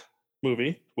first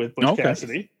movie with Butch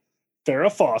Cassidy,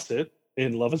 Farrah Fawcett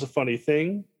in Love is a Funny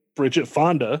Thing, Bridget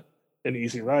Fonda in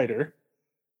Easy Rider,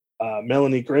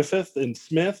 Melanie Griffith in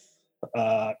Smith,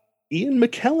 Ian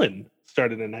McKellen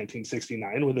started in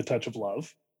 1969 with A Touch of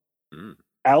Love,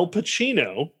 Al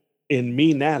Pacino in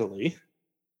Me, Natalie,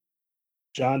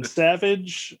 John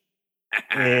Savage,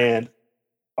 and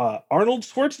Arnold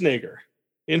Schwarzenegger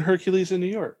in Hercules in New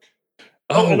York.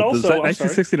 And also, was that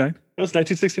 1969? It was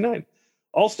 1969.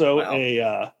 Also,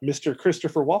 a Mr.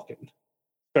 Christopher Walken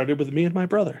started with Me and My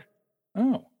Brother.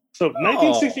 Oh. So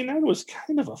 1969 was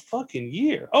kind of a fucking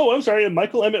year. Oh, I'm sorry. And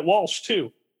Michael Emmett Walsh,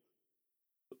 too.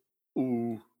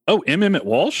 Ooh. Oh, M. Emmett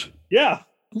Walsh? Yeah.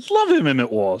 Love him,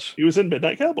 Emmett Walsh. He was in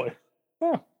Midnight Cowboy.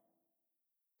 Oh.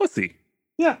 Was he?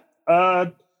 Yeah.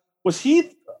 Was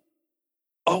he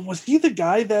the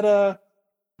guy that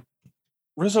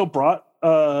Rizzo brought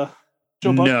Joe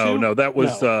Buck to? No, that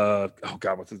was oh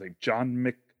god, what's his name?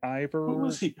 John McIver?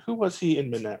 Who was he in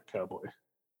Midnight Cowboy?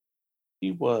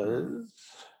 He was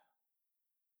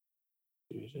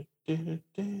he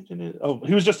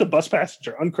was just a bus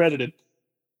passenger, uncredited.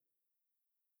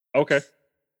 Okay.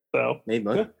 So made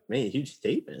a huge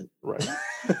statement. Right.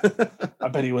 I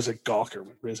bet he was a gawker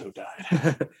when Rizzo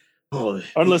died. Oh,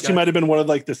 unless he might have been one of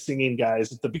like the singing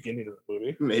guys at the beginning of the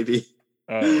movie. Maybe.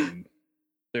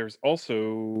 There's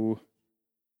also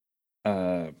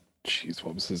what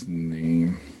was his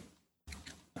name?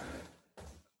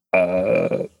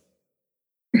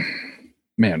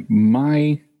 Man,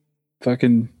 my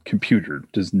fucking computer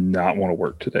does not want to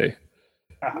work today.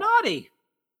 Naughty.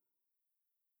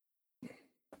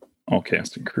 All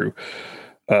cast and crew.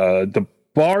 The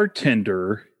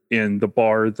bartender in the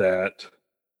bar that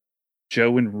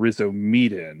Joe and Rizzo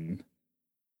meet in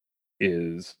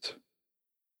is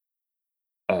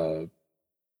a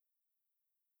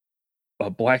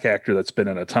black actor that's been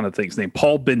in a ton of things named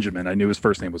Paul Benjamin. I knew his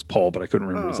first name was Paul, but I couldn't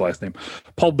remember his last name.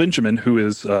 Paul Benjamin, who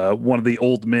is one of the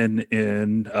old men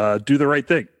in Do the Right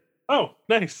Thing. Oh,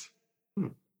 nice.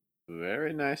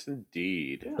 Very nice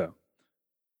indeed. Yeah. So,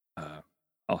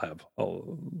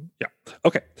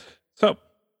 okay. So,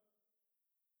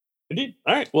 indeed.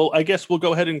 All right. Well, I guess we'll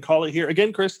go ahead and call it here.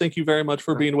 Again, Chris, thank you very much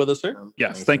for being with us, sir.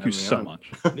 Yes, thank you so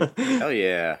much. Hell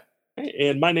yeah.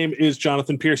 And my name is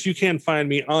Jonathan Pierce. You can find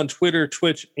me on Twitter,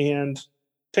 Twitch, and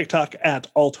TikTok at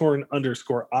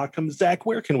Altorn_Occam. Zach,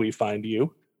 where can we find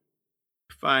you?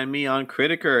 Find me on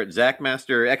Critiker at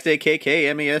Zachmaster,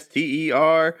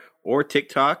 XAKKMESTER, or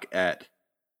TikTok at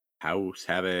House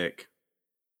Havoc.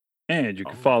 And you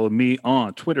can follow me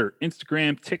on Twitter,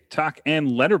 Instagram, TikTok,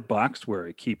 and Letterboxd, where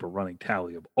I keep a running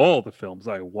tally of all the films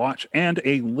I watch and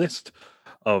a list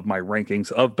of my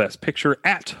rankings of Best Picture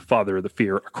at Father of the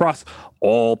Fear across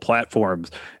all platforms.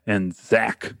 And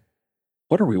Zach,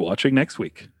 what are we watching next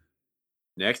week?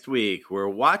 Next week, we're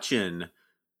watching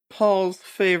Paul's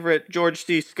favorite George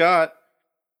C. Scott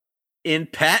in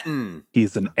Patton.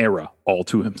 He's an era all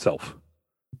to himself.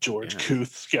 George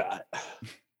Kuth Scott.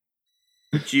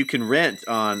 Which you can rent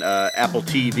on Apple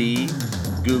TV,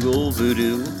 Google,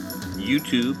 Vudu,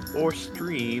 YouTube, or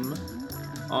stream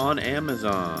on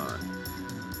Amazon.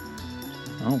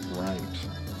 All right.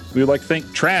 We would like to thank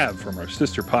Trav from our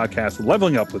sister podcast,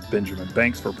 Leveling Up with Benjamin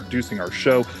Banks, for producing our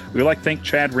show. We would like to thank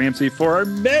Chad Ramsey for our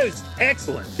most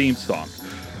excellent theme song.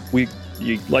 We'd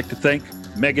like to thank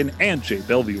Megan and Jay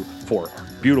Bellevue for our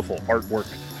beautiful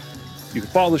artwork. You can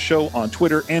follow the show on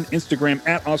Twitter and Instagram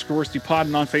at Oscar Worsty Pod,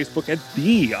 and on Facebook at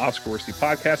The Oscar Worsty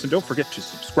Podcast. And don't forget to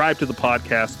subscribe to the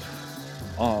podcast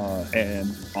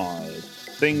and on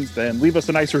things, and leave us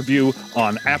a nice review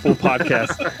on Apple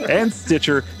Podcasts and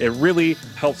Stitcher. It really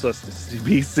helps us to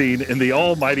be seen in the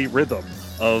almighty rhythm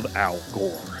of Al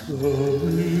Gore. This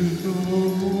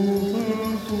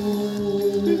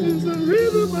is the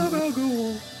rhythm of Al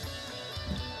Gore.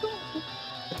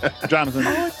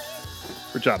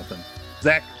 For Jonathan,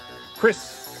 Zach,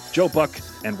 Chris, Joe Buck,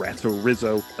 and Rico.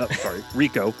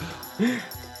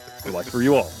 We'd like for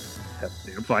you all have a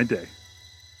damn fine day.